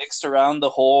 they mixed around the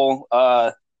whole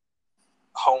Homelander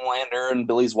and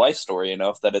Billy's wife story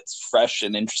enough that it's fresh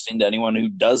and interesting to anyone who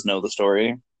does know the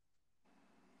story.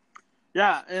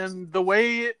 Yeah, and the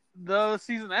way the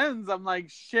season ends, I'm like,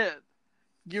 shit,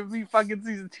 give me fucking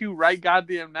season 2 right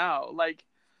goddamn now. Like,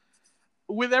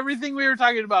 with everything we were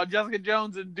talking about, Jessica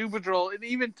Jones and Doom Patrol, and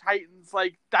even Titans,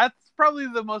 like, that's probably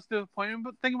the most disappointing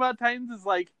thing about Titans is,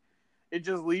 like, it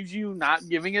just leaves you not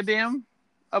giving a damn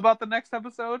about the next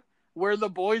episode. Where The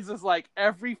Boys is like,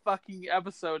 every fucking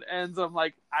episode ends, I'm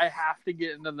like, I have to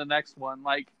get into the next one.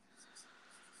 Like,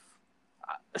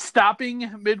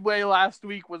 stopping midway last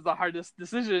week was the hardest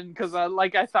decision because I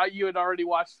thought you had already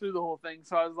watched through the whole thing,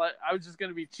 so I was like, I was just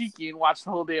gonna be cheeky and watch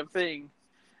the whole damn thing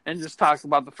and just talk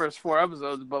about the first 4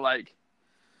 episodes, but like,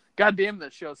 goddamn,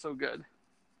 that show's so good.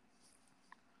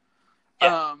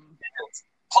 Yeah.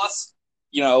 Plus,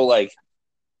 like,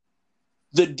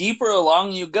 the deeper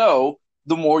along you go,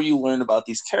 the more you learn about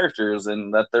these characters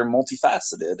and that they're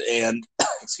multifaceted. And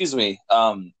excuse me,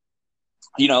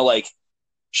 like,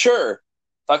 sure,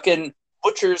 fucking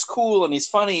Butcher's cool and he's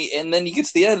funny, and then you get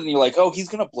to the end and you're like, oh, he's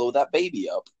gonna blow that baby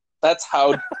up. That's how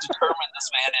determined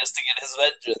this man is to get his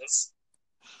vengeance.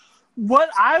 What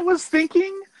I was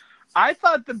thinking, I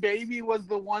thought the baby was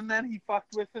the one that he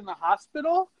fucked with in the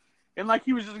hospital, and like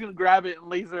he was just gonna grab it and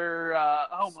laser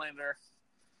Homelander,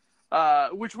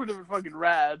 which would have been fucking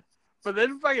rad. But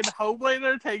then fucking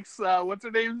Homelander takes what's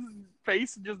her name's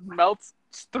face and just melts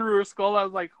through her skull. I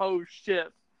was like, oh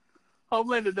shit.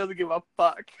 Homelander doesn't give a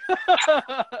fuck.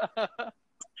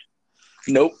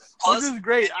 Nope. Plus, which is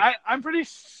great. I'm pretty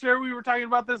sure we were talking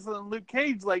about this in Luke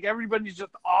Cage. Like, everybody's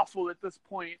just awful at this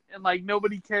point, and like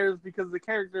nobody cares because the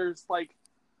characters, like,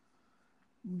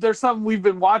 there's something we've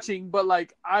been watching, but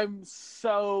like I'm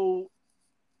so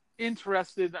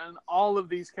interested in all of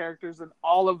these characters, and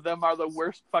all of them are the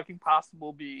worst fucking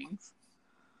possible beings.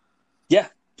 Yeah,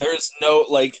 there's no,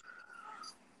 like,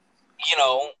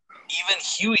 even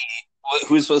Huey,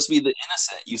 who's supposed to be the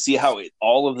innocent, you see how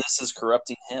all of this is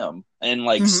corrupting him, and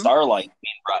like Starlight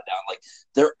being brought down. Like,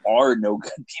 there are no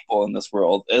good people in this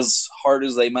world, as hard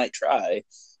as they might try,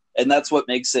 and that's what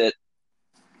makes it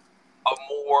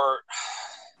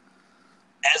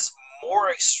as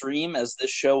more extreme as this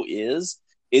show is.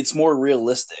 It's more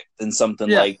realistic than something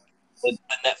like the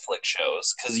Netflix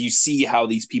shows, because you see how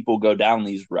these people go down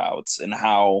these routes and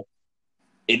how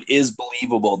it is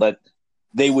believable that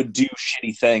they would do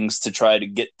shitty things to try to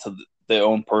get to their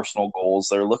own personal goals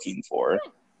they're looking for.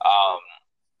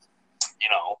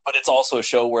 But it's also a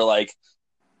show where, like,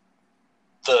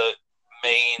 the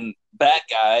main bad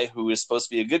guy, who is supposed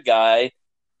to be a good guy,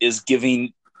 is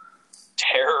giving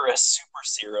terrorists super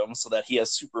serum so that he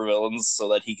has supervillains so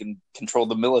that he can control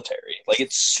the military. Like,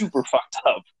 it's super fucked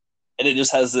up. And it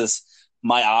just has this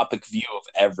myopic view of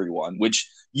everyone, which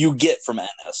you get from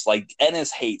Ennis. Like,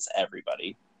 Ennis hates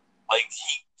everybody. Like,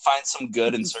 he finds some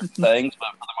good in certain things,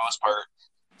 but for the most part,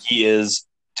 he is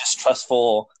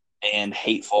distrustful and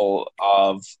hateful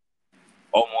of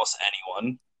almost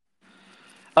anyone.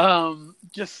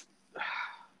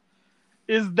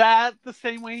 Is that the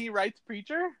same way he writes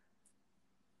Preacher?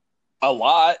 A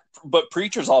lot, but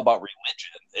Preacher's all about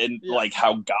religion and like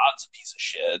how God's a piece of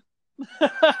shit.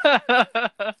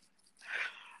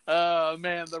 Oh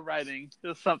man, the writing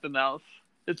is something else.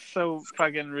 It's so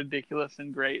fucking ridiculous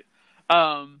and great.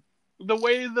 The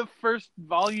way the first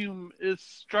volume is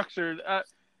structured,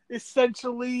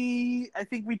 essentially, I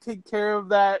think we take care of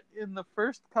that in the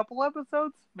first couple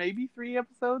episodes, maybe 3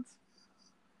 episodes.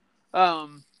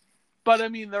 But I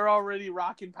mean, they're already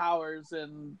rocking powers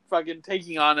and fucking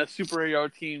taking on a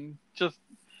superhero team, just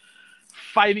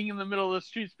fighting in the middle of the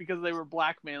streets because they were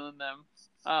blackmailing them.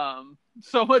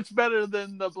 So much better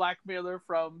than the blackmailer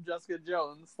from Jessica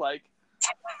Jones. Like,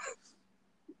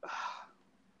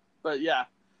 but yeah,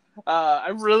 I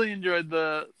really enjoyed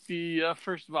the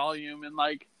first volume, and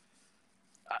like,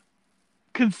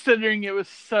 considering it was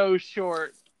so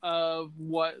short of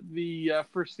what the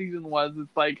first season was,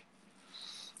 it's like,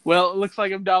 well, it looks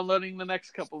like I'm downloading the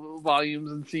next couple of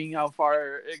volumes and seeing how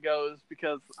far it goes,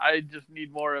 because I just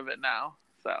need more of it now.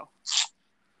 So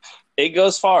it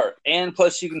goes far, and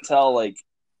plus you can tell, like,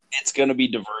 it's going to be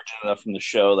divergent enough from the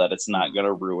show that it's not going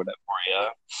to ruin it for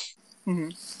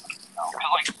you.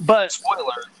 But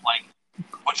spoiler, like,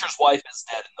 Butcher's wife is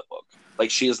dead in the book.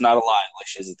 Like, she is not alive like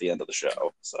she is at the end of the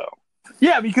show. So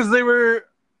yeah, because they were,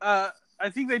 I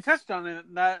think they touched on it,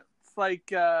 and that's like,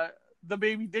 the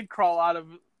baby did crawl out of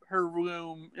her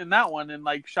womb in that one and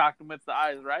like shocked him with the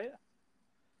eyes, right?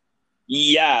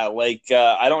 Yeah, like,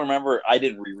 I don't remember. I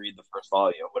didn't reread the first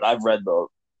volume, but I've read the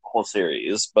whole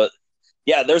series. But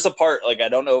Yeah, there's a part, like, I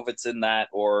don't know if it's in that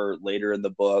or later in the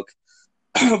book,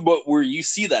 but where you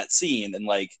see that scene and,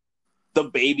 like, the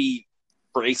baby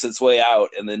breaks its way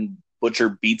out and then Butcher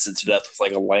beats it to death with,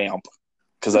 like, a lamp.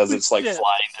 Because as it's, like, Shit.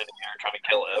 flying through the air trying to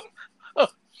kill him. Oh,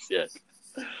 shit.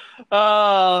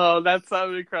 Oh, that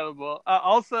sounded incredible.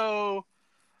 Also,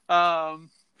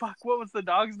 fuck, what was the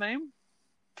dog's name?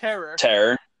 Terror.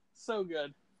 Terror. So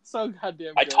good. So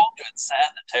goddamn good. I told you it's sad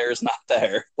that Terror's not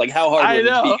there. Like, how hard would it be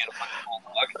to get a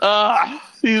fucking bulldog?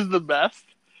 He's the best.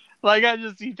 Like, I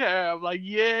just see Terror. I'm like,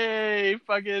 yay,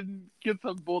 fucking get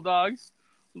some bulldogs.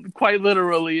 Quite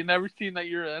literally, in every scene that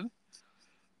you're in.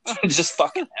 Just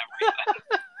fucking everything.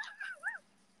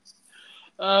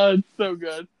 It's so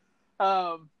good.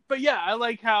 But yeah, I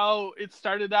like how it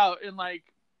started out and like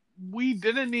we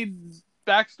didn't need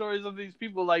backstories of these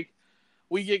people. Like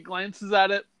we get glances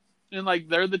at it and like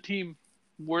they're the team.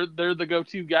 They're the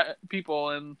go-to people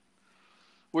and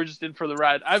we're just in for the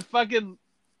ride. I think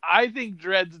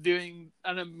Dredd's doing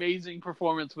an amazing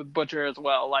performance with Butcher as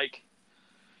well. Like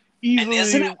easily. And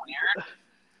isn't it weird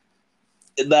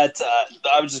that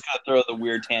I was just gonna throw the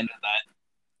weird tangent that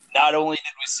not only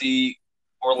did we see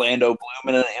Orlando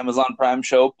Bloom in an Amazon Prime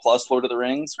show plus Lord of the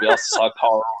Rings, we also saw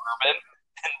Carl Urban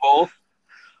in both.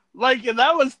 Like, and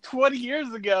that was 20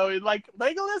 years ago. And like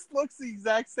Legolas looks the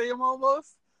exact same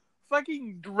almost.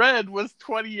 Fucking Dredd was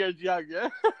 20 years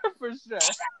younger, for sure.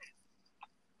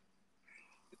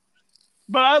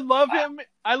 But I love him.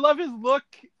 I love his look.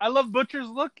 I love Butcher's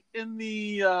look in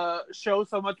the show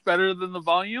so much better than the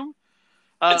volume.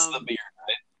 It's the beard,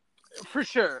 right? For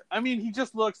sure. I mean, he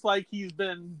just looks like he's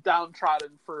been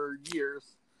downtrodden for years.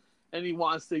 And he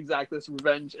wants to exact this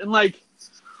revenge. And, like,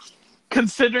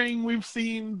 considering we've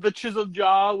seen the chiseled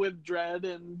jaw with Dredd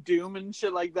and Doom and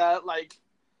shit like that, like,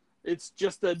 it's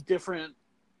just a different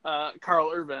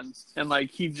Carl Urban. And, like,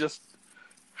 he just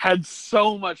had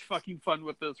so much fucking fun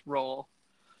with this role.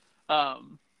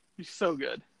 He's so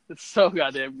good. It's so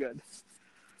goddamn good.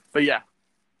 But yeah,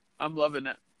 I'm loving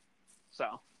it.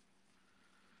 So.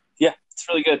 Yeah, it's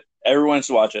really good. Everyone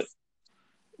should watch it.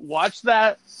 Watch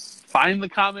that. Find the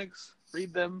comics.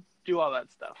 Read them. Do all that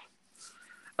stuff.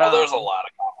 Oh, there's a lot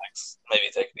of comics. Maybe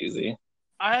take it easy.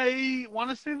 I want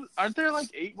to say, aren't there like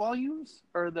 8 volumes?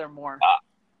 Or are there more?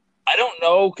 I don't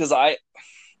know, because I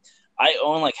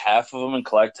own like half of them and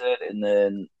collected, and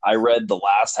then I read the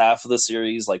last half of the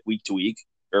series like week to week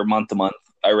or month to month.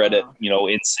 I read it,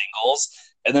 in singles,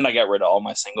 and then I got rid of all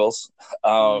my singles.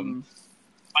 But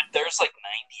there's like 90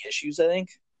 issues, I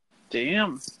think.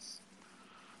 Damn.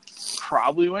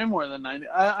 Probably way more than 90.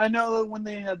 I know that when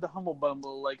they had the Humble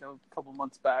Bumble like a couple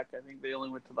months back, I think they only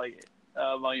went to like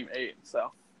volume 8.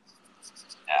 So.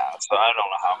 Yeah, so I don't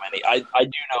know how many. I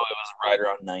do know it was right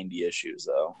around 90 issues,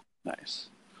 though. Nice.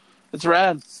 It's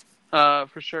rad,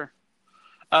 for sure.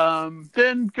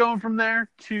 Then going from there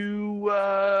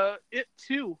to It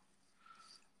 2,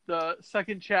 the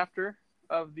second chapter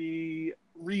of the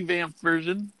revamped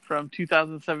version from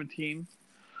 2017.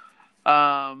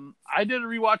 I did a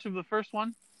rewatch of the first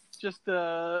one just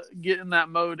to get in that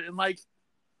mode. And like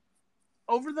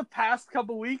over the past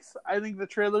couple weeks, I think the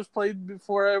trailers played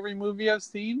before every movie I've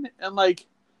seen. And like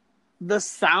the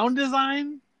sound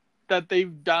design that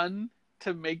they've done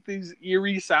to make these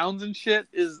eerie sounds and shit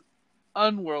is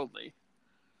unworldly.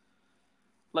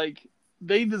 Like,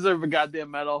 they deserve a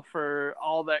goddamn medal for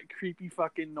all that creepy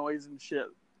fucking noise and shit.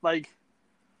 Like,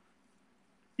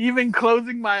 even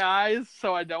closing my eyes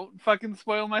so I don't fucking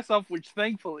spoil myself, which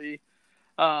thankfully,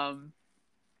 I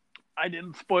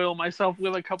didn't spoil myself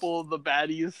with a couple of the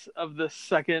baddies of the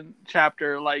second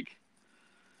chapter. Like,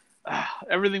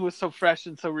 everything was so fresh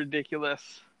and so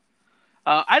ridiculous.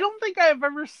 I don't think I've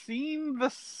ever seen the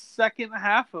second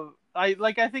half of... I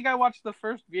think I watched the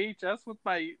first VHS with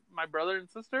my brother and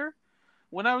sister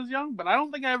when I was young, but I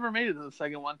don't think I ever made it to the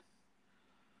second one.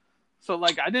 So,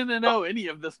 like, I didn't know any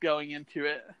of this going into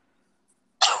it.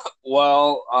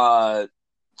 Well, I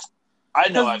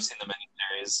know I've seen the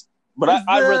miniseries, but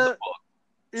I read the book.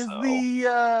 Is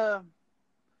the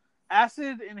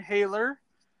acid inhaler...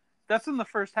 That's in the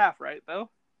first half, right,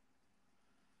 though?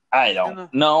 I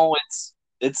don't know.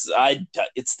 It's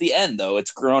the end, though.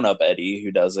 It's grown-up Eddie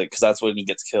who does it, because that's when he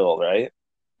gets killed, right?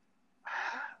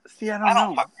 See, I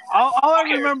don't know. All I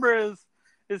remember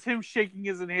is him shaking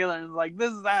his inhaler and like,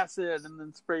 this is acid, and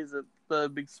then sprays it, the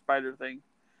big spider thing.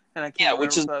 And I can't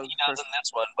which is what he does in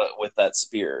this one, but with that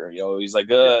spear. He's like,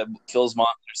 kills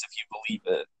monsters if you believe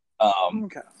it.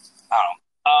 Okay. I don't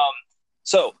know.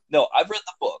 So, no, I've read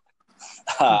the book.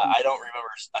 I don't remember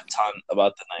a ton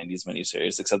about the 90s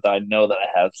miniseries, except that I know that I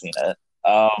have seen it.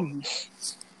 But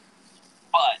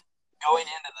going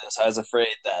into this, I was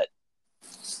afraid that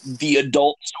the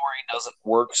adult story doesn't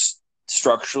work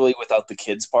structurally without the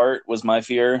kids part was my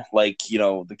fear. Like,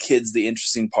 the kids, the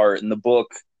interesting part in the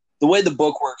book, the way the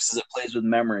book works is it plays with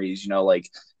memories, like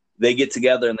they get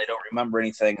together and they don't remember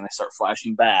anything and they start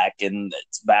flashing back and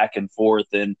it's back and forth.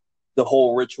 And the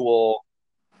whole ritual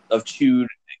of Chewd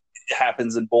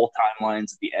happens in both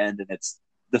timelines at the end. And it's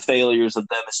the failures of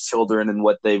them as children and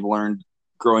what they've learned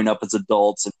growing up as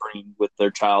adults and bringing with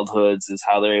their childhoods is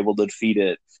how they're able to defeat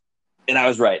it. And I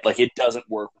was right. Like, it doesn't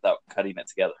work without cutting it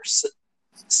together.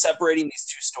 Separating these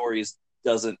two stories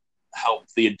doesn't help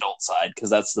the adult side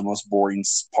because that's the most boring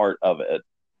part of it.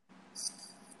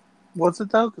 What's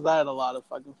it though? Because I had a lot of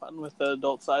fucking fun with the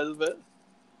adult side of it.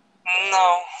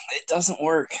 No, it doesn't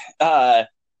work.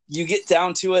 You get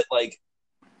down to it, like,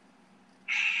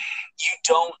 you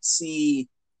don't see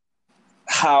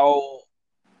how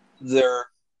their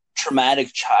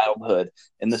traumatic childhood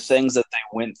and the things that they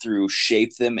went through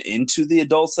shape them into the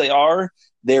adults they are.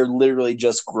 They're literally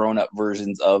just grown-up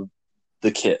versions of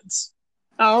the kids.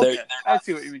 Oh, okay. I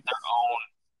see what you mean. Their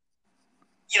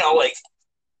own, like,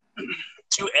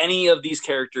 do any of these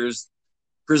characters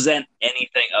present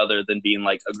anything other than being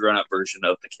like a grown-up version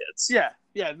of the kids? Yeah,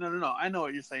 no. I know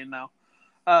what you're saying now.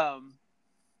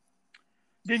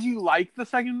 Did you like the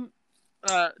second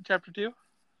chapter 2?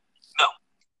 No.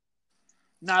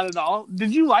 Not at all?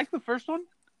 Did you like the first one?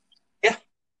 Yeah.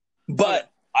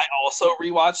 But I also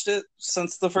rewatched it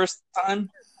since the first time.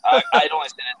 I'd only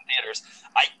seen it in theaters.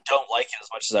 I don't like it as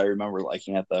much as I remember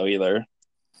liking it, though, either.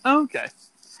 Okay.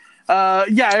 I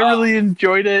really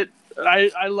enjoyed it.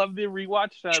 I love the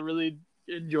rewatch. I really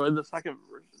enjoyed the second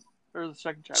version, or the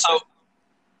second chapter. So,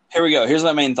 here we go. Here's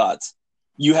my main thoughts.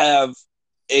 You have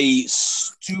a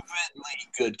stupidly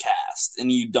good cast,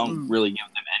 and you don't really give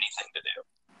them anything to do.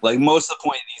 Like, most of the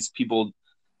point, these people,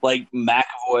 like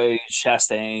McAvoy,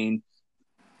 Chastain,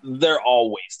 they're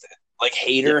all wasted. Like,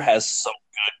 Hader has some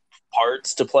good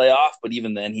parts to play off, but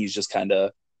even then, he's just kind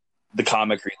of the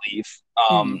comic relief.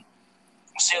 So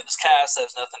you have this cast that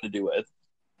has nothing to do with.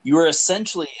 You are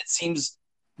essentially, it seems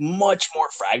much more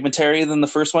fragmentary than the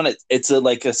first one. It's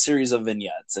like a series of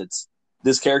vignettes. It's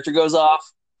this character goes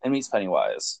off and meets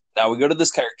Pennywise. Now we go to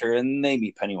this character and they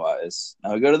meet Pennywise.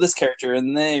 Now we go to this character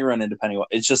and they run into Pennywise.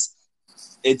 It's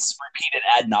repeated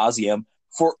ad nauseum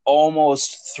for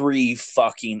almost 3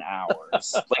 fucking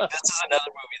hours. Like, this is another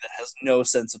movie that has no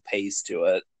sense of pace to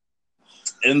it.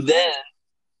 And then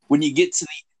when you get to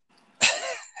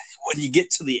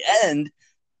the end,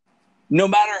 no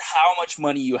matter how much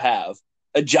money you have,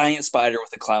 a giant spider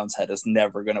with a clown's head is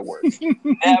never going to work. Never, ever,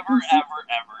 ever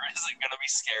is it going to be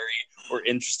scary or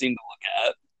interesting to look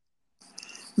at.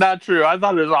 Not true. I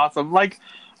thought it was awesome. Like,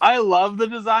 I love the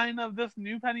design of this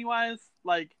new Pennywise.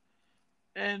 Like,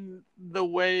 and the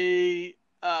way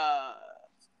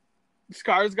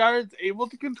Skarsgård's able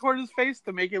to contort his face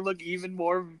to make it look even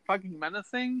more fucking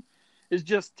menacing is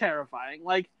just terrifying.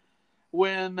 Like,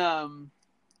 when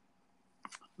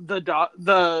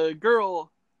the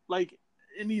girl, like,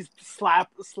 and he's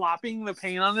slopping the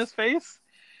paint on his face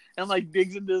and like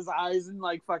digs into his eyes and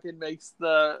like fucking makes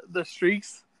the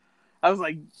streaks. I was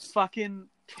like fucking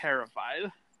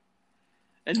terrified.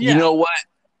 And yeah. You know what?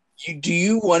 Do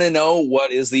you want to know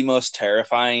what is the most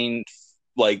terrifying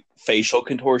like facial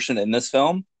contortion in this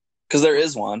film? Because there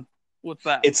is one. What's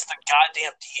that? It's the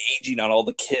goddamn de-aging on all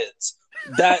the kids.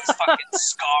 That's fucking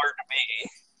scarred me.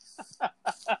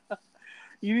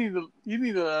 You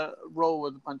need to roll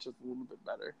with the punches a little bit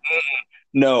better.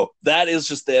 No, that is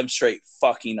just them straight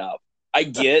fucking up. I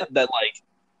get that, like,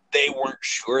 they weren't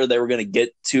sure they were going to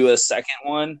get to a second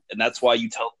one, and that's why you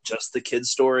tell just the kid's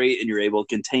story, and you're able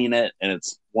to contain it, and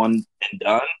it's one and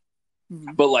done.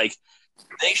 Mm-hmm. But, like,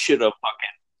 they should have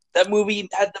that movie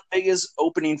had the biggest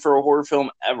opening for a horror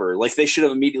film ever. Like, they should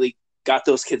have immediately got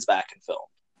those kids back in film.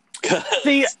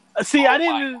 See,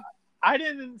 I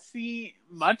didn't see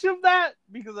much of that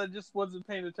because I just wasn't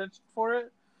paying attention for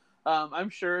it. I'm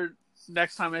sure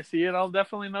next time I see it, I'll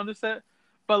definitely notice it.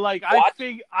 But like,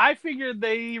 I figured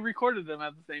they recorded them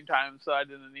at the same time, so I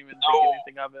didn't even think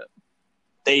anything of it.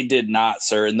 They did not,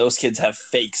 sir. And those kids have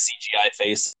fake CGI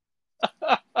faces.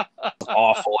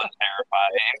 Awful and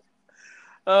terrifying.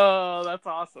 Oh, that's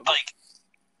awesome. Like,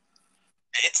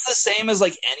 it's the same as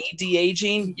like any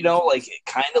de-aging, like it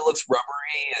kind of looks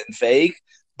rubbery and fake,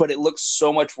 but it looks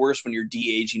so much worse when you're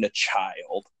de-aging a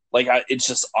child. Like, it's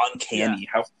just uncanny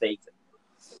how fake it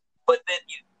is. But then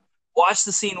you watch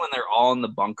the scene when they're all in the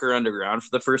bunker underground for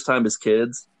the first time as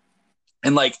kids,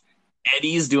 and like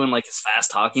Eddie's doing like his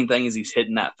fast talking thing as he's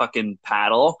hitting that fucking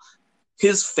paddle.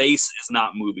 His face is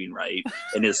not moving right,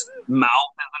 and his mouth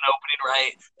isn't opening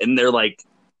right, and they're like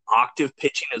octave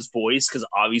pitching his voice because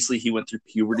obviously he went through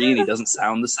puberty and he doesn't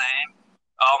sound the same.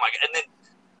 Oh my god! And then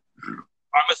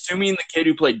I'm assuming the kid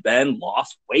who played Ben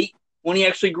lost weight when he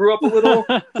actually grew up a little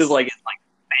because like it's like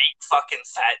fake fucking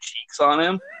fat cheeks on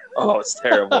him. Oh, it's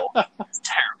terrible. It's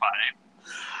terrifying.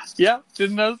 Yeah,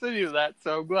 didn't notice any of that,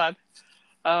 so I'm glad.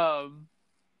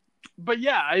 But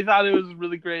yeah, I thought it was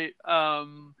really great.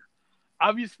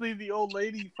 Obviously, the old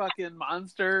lady fucking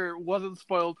monster wasn't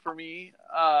spoiled for me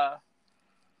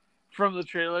from the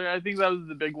trailer. I think that was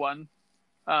the big one.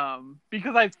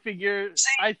 Because I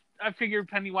figured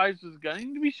Pennywise was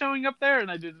going to be showing up there,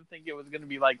 and I didn't think it was going to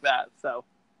be like that. So,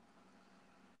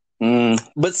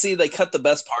 but see, they cut the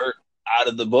best part out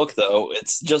of the book, though.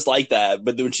 It's just like that.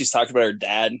 But when she's talking about her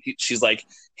dad, she's like,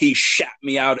 "He shat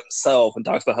me out himself," and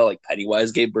talks about how like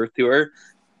Pennywise gave birth to her.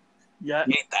 Yeah,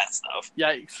 you hate that stuff.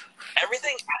 Yikes!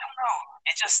 Everything. I don't know.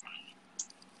 It just.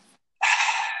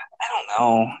 I don't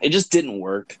know. It just didn't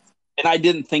work. And I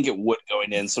didn't think it would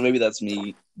going in, so maybe that's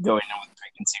me going in with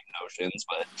preconceived notions.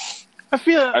 But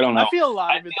I don't know. I feel a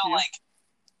lot of it too.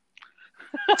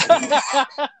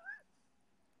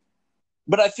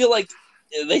 But I feel like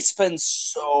they spend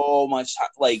so much time.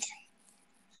 Like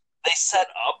they set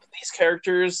up these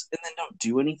characters and then don't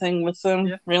do anything with them.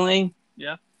 Yeah. Really.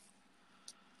 Yeah.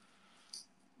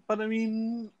 But I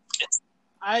mean,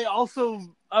 I also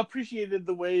appreciated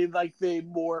the way like they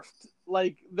morphed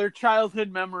like their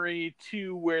childhood memory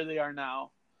to where they are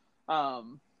now.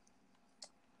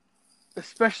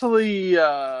 Especially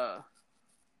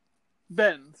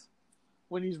Ben's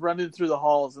when he's running through the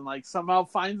halls and like somehow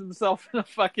finds himself in a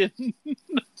fucking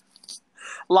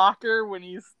locker when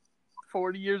he's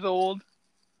 40 years old.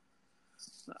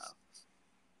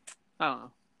 I don't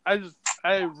know.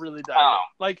 I really dug it.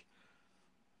 Like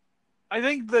I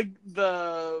think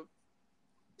the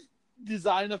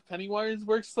design of Pennywise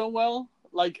works so well.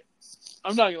 Like,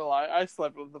 I'm not gonna lie, I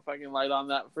slept with the fucking light on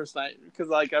that first night because,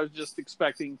 like, I was just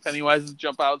expecting Pennywise to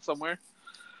jump out somewhere.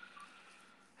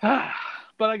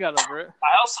 But I got over it.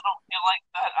 I also don't feel like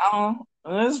that. I don't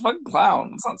know. It's a fucking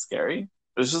clown. It's not scary.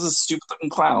 It's just a stupid looking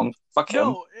clown. Fuck him.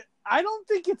 No, I don't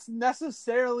think it's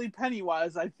necessarily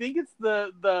Pennywise. I think it's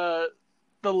the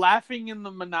laughing and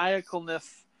the maniacalness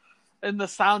and the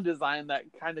sound design that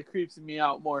kind of creeps me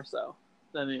out more so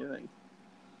than anything.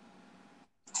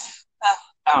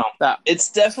 I don't know. It's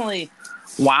definitely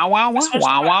wow wow wow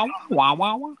wow wow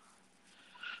wow wow.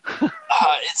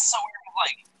 It's so weird.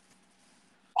 Like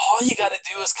all you got to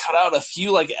do is cut out a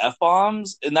few like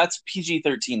F-bombs, and that's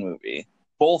PG-13 movie.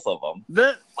 Both of them.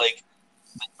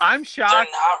 I'm shocked. They're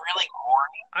not really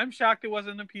gory. I'm shocked it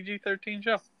wasn't a PG-13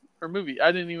 show or movie.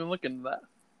 I didn't even look into that.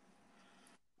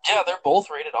 Yeah, they're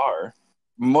both rated R,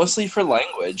 mostly for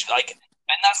language. Like, and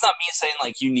that's not me saying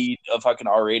like you need a fucking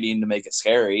R rating to make it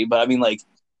scary, but I mean like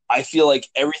I feel like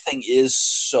everything is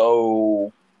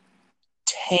so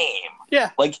tame.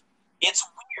 Yeah, like it's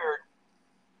weird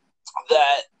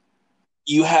that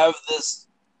you have this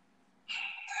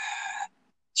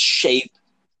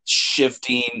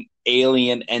shape-shifting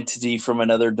alien entity from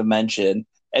another dimension,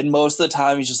 and most of the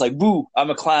time he's just like, "Boo,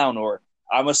 I'm a clown," or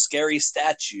 "I'm a scary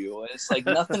statue," and it's like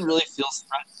nothing really feels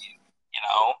threatening, you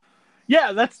know?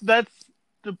 Yeah, that's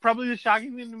probably the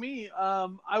shocking thing to me.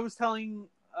 I was telling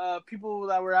people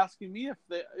that were asking me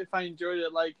if I enjoyed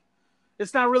it. Like,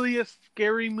 it's not really a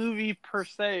scary movie per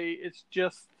se. It's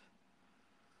just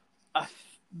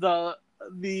the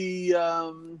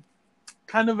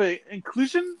kind of a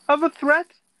inclusion of a threat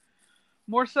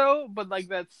more so, but like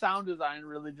that sound design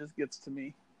really just gets to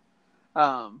me.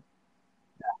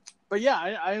 But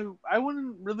yeah, I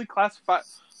wouldn't really classify,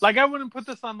 like I wouldn't put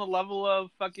this on the level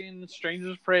of fucking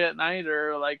Strangers Prey at Night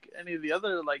or like any of the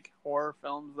other like horror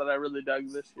films that I really dug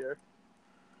this year.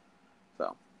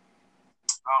 So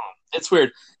it's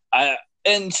weird.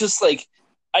 And just like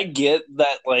I get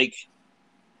that like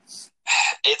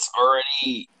it's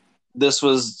already, this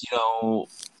was,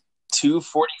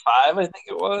 2:45 I think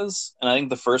it was, and I think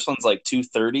the first one's like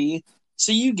 2:30,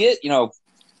 so you get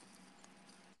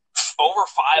over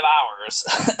 5 hours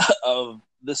of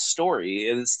the story,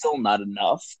 and it's still not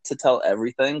enough to tell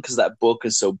everything because that book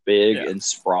is so big and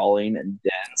sprawling and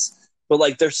dense. But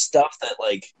like there's stuff that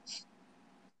like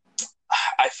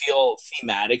I feel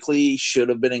thematically should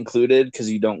have been included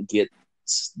because you don't get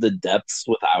the depths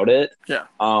without it.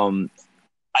 I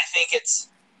think it's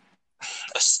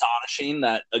astonishing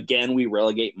that again we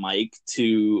relegate Mike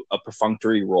to a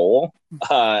perfunctory role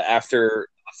after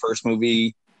the first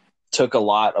movie took a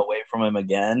lot away from him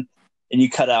again, and you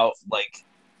cut out like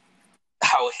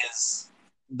how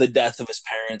the death of his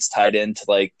parents tied into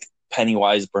like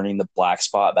Pennywise burning the black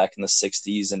spot back in the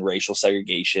 60s and racial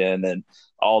segregation and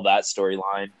all that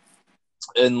storyline.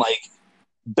 And like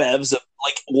Bev's,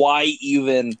 like, why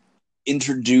even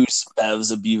introduce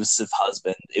Bev's abusive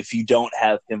husband if you don't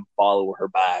have him follow her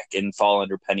back and fall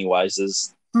under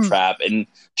Pennywise's trap? And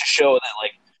to show that,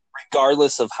 like,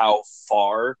 regardless of how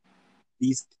far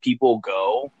these people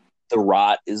go, the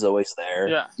rot is always there.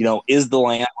 Yeah. You know, is the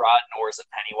land rotten or is it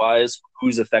Pennywise?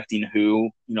 Who's affecting who?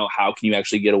 You know, how can you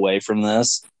actually get away from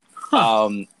this?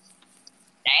 And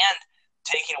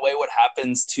taking away what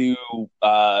happens to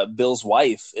Bill's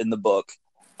wife in the book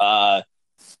kind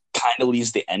of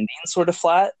leaves the ending sort of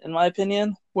flat, in my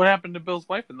opinion. What happened to Bill's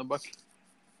wife in the book?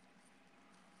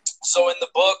 So in the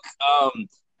book,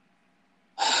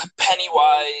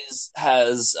 Pennywise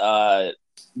has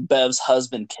Bev's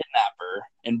husband kidnap her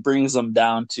and brings them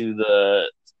down to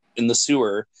in the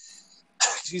sewer.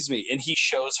 Excuse me. And he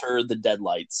shows her the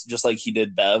deadlights, just like he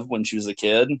did Bev when she was a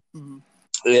kid. Mm-hmm.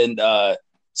 And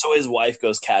so his wife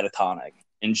goes catatonic,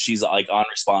 and she's like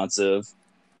unresponsive,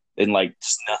 and like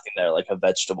just nothing there, like a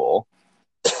vegetable.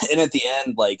 And at the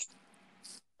end, like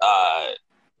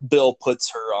Bill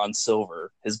puts her on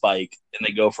Silver, his bike, and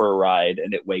they go for a ride,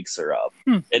 and it wakes her up.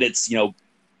 And it's, you know,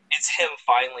 it's him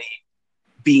finally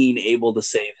being able to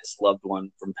save his loved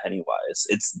one from Pennywise.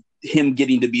 It's him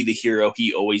getting to be the hero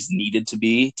he always needed to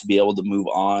be able to move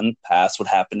on past what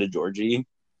happened to Georgie.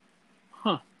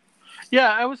 Yeah,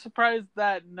 I was surprised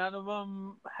that none of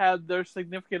them had their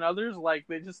significant others. Like,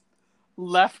 they just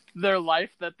left their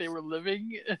life that they were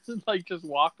living and, like, just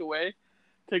walk away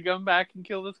to come back and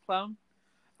kill this clown.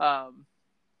 I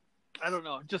don't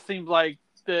know. It just seems like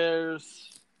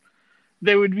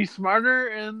they would be smarter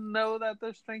and know that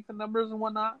there's strength in numbers and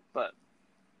whatnot. But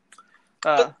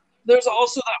there's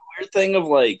also that weird thing of,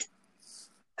 like,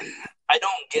 I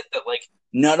don't get that, like,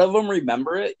 none of them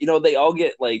remember it. You know, they all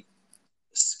get, like,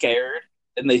 scared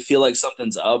and they feel like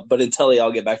something's up, but until they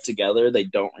all get back together, they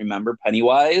don't remember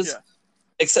Pennywise. Yeah.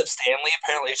 Except Stanley,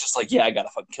 apparently, is just like, yeah, I gotta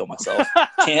fucking kill myself.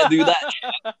 Can't do that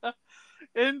shit.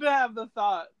 And to have the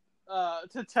thought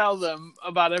to tell them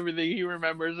about everything he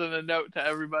remembers in a note to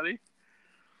everybody.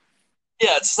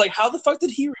 Yeah, it's like, how the fuck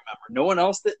did he remember? No one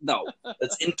else did? No.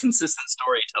 That's inconsistent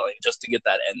storytelling just to get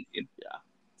that ending. Yeah.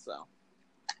 So.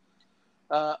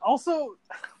 Also,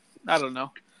 I don't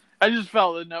know. I just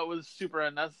felt the note was super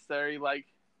unnecessary. Like,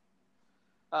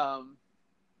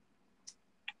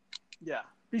 yeah,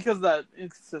 because of that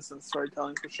inconsistent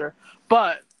storytelling for sure.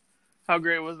 But how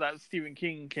great was that Stephen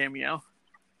King cameo?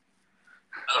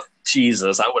 Oh,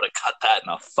 Jesus, I would have cut that in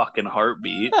a fucking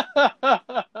heartbeat.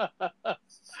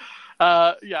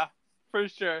 Yeah, for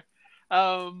sure.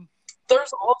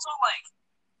 There's also, like,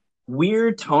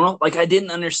 weird tonal. Like, I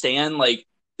didn't understand. Like,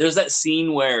 there's that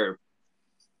scene where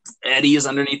Eddie is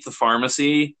underneath the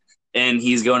pharmacy and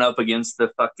he's going up against the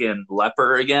fucking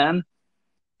leper again.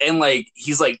 And, like,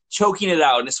 he's, like, choking it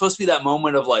out. And it's supposed to be that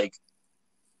moment of, like,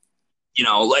 you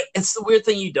know, like, it's the weird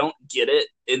thing. You don't get it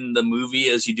in the movie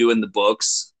as you do in the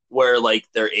books, where, like,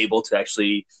 they're able to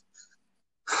actually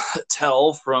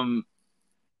tell from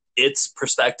its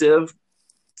perspective.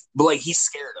 But, like, he's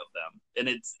scared of them. And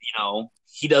it's, you know,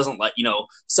 he doesn't like, you know,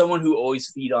 someone who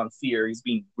always feed on fear. He's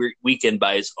being weakened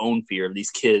by his own fear of these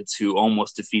kids who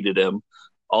almost defeated him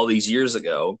all these years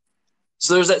ago.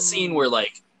 So there's that scene where,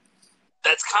 like,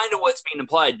 that's kind of what's being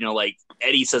implied. You know, like,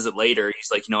 Eddie says it later.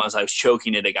 He's like, you know, as I was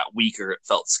choking it, it got weaker. It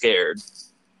felt scared.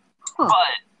 But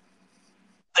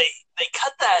they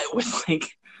cut that with,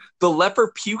 like, the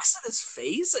leper pukes in his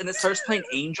face and it starts playing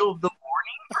Angel of the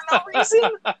Morning for no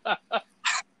reason.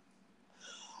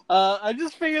 I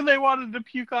just figured they wanted to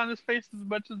puke on his face as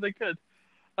much as they could.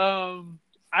 And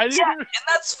that's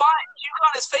fine, puke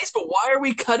on his face, but why are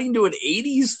we cutting to an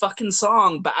 80s fucking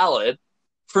song ballad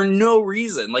for no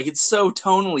reason? Like, it's so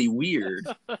tonally weird.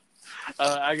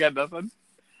 I got nothing.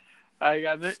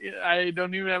 I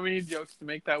don't even have any jokes to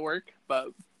make that work, but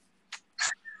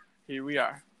here we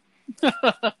are.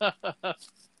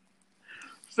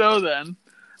 So then,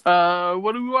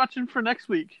 what are we watching for next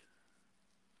week?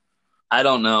 I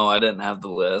don't know. I didn't have the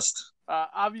list.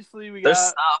 Obviously, we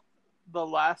got the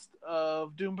last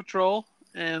of Doom Patrol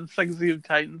and Second Season of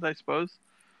Titans, I suppose.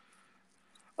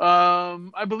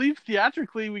 I believe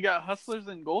theatrically we got Hustlers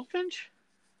and Goldfinch.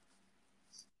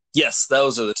 Yes,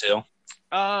 those are the two.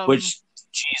 Which,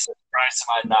 Jesus Christ,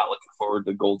 am I not looking forward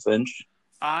to Goldfinch?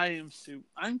 I'm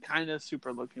kind of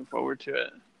super looking forward to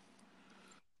it.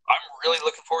 I'm really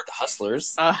looking forward to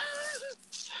Hustlers.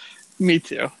 Me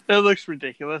too. It looks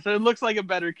ridiculous. It looks like a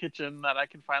better kitchen that I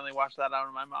can finally wash that out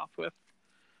of my mouth with.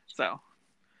 So,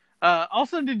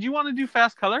 also, did you want to do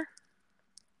Fast Color?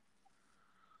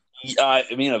 I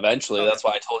mean, eventually. Okay. That's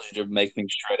why I told you to make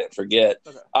things sure I didn't forget.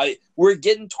 Okay. We're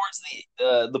getting towards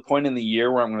the point in the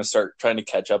year where I'm going to start trying to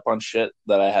catch up on shit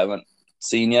that I haven't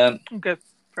seen yet. Okay,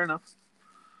 fair enough.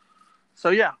 So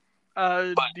yeah,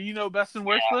 But, do you know best and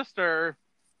worst list, or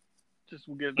just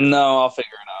we'll get? No, I'll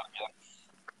figure it out. Yeah.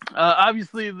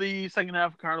 Obviously, the second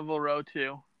half of Carnival Row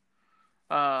 2.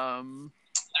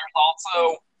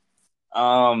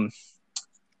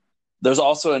 There's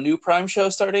also a new Prime show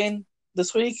starting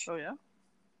this week. Oh yeah.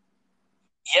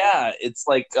 Yeah, it's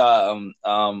like a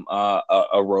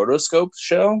rotoscope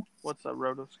show. What's a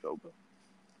rotoscope?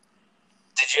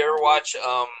 Did you ever watch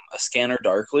A Scanner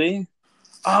Darkly?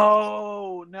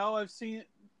 Oh no, I've seen it.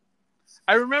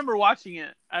 I remember watching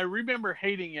it. I remember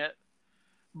hating it,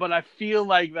 but I feel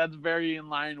like that's very in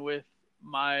line with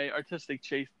my artistic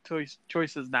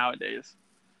choices nowadays.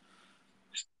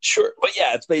 Sure, but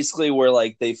yeah, it's basically where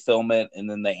like they film it and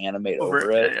then they animate over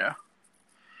it. Yeah.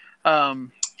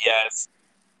 Yes.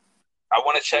 I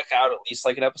want to check out at least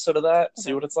like an episode of that,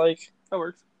 see what it's like. That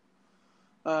works.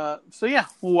 So yeah,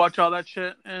 we'll watch all that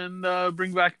shit and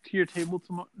bring back to your table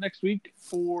next week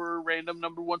for random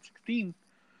number 116.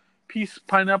 Peace,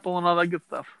 pineapple, and all that good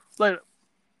stuff. Later.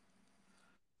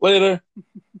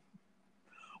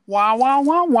 Wow, wow,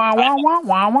 wow, wow, wow, wow,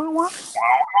 wow, wow, wow.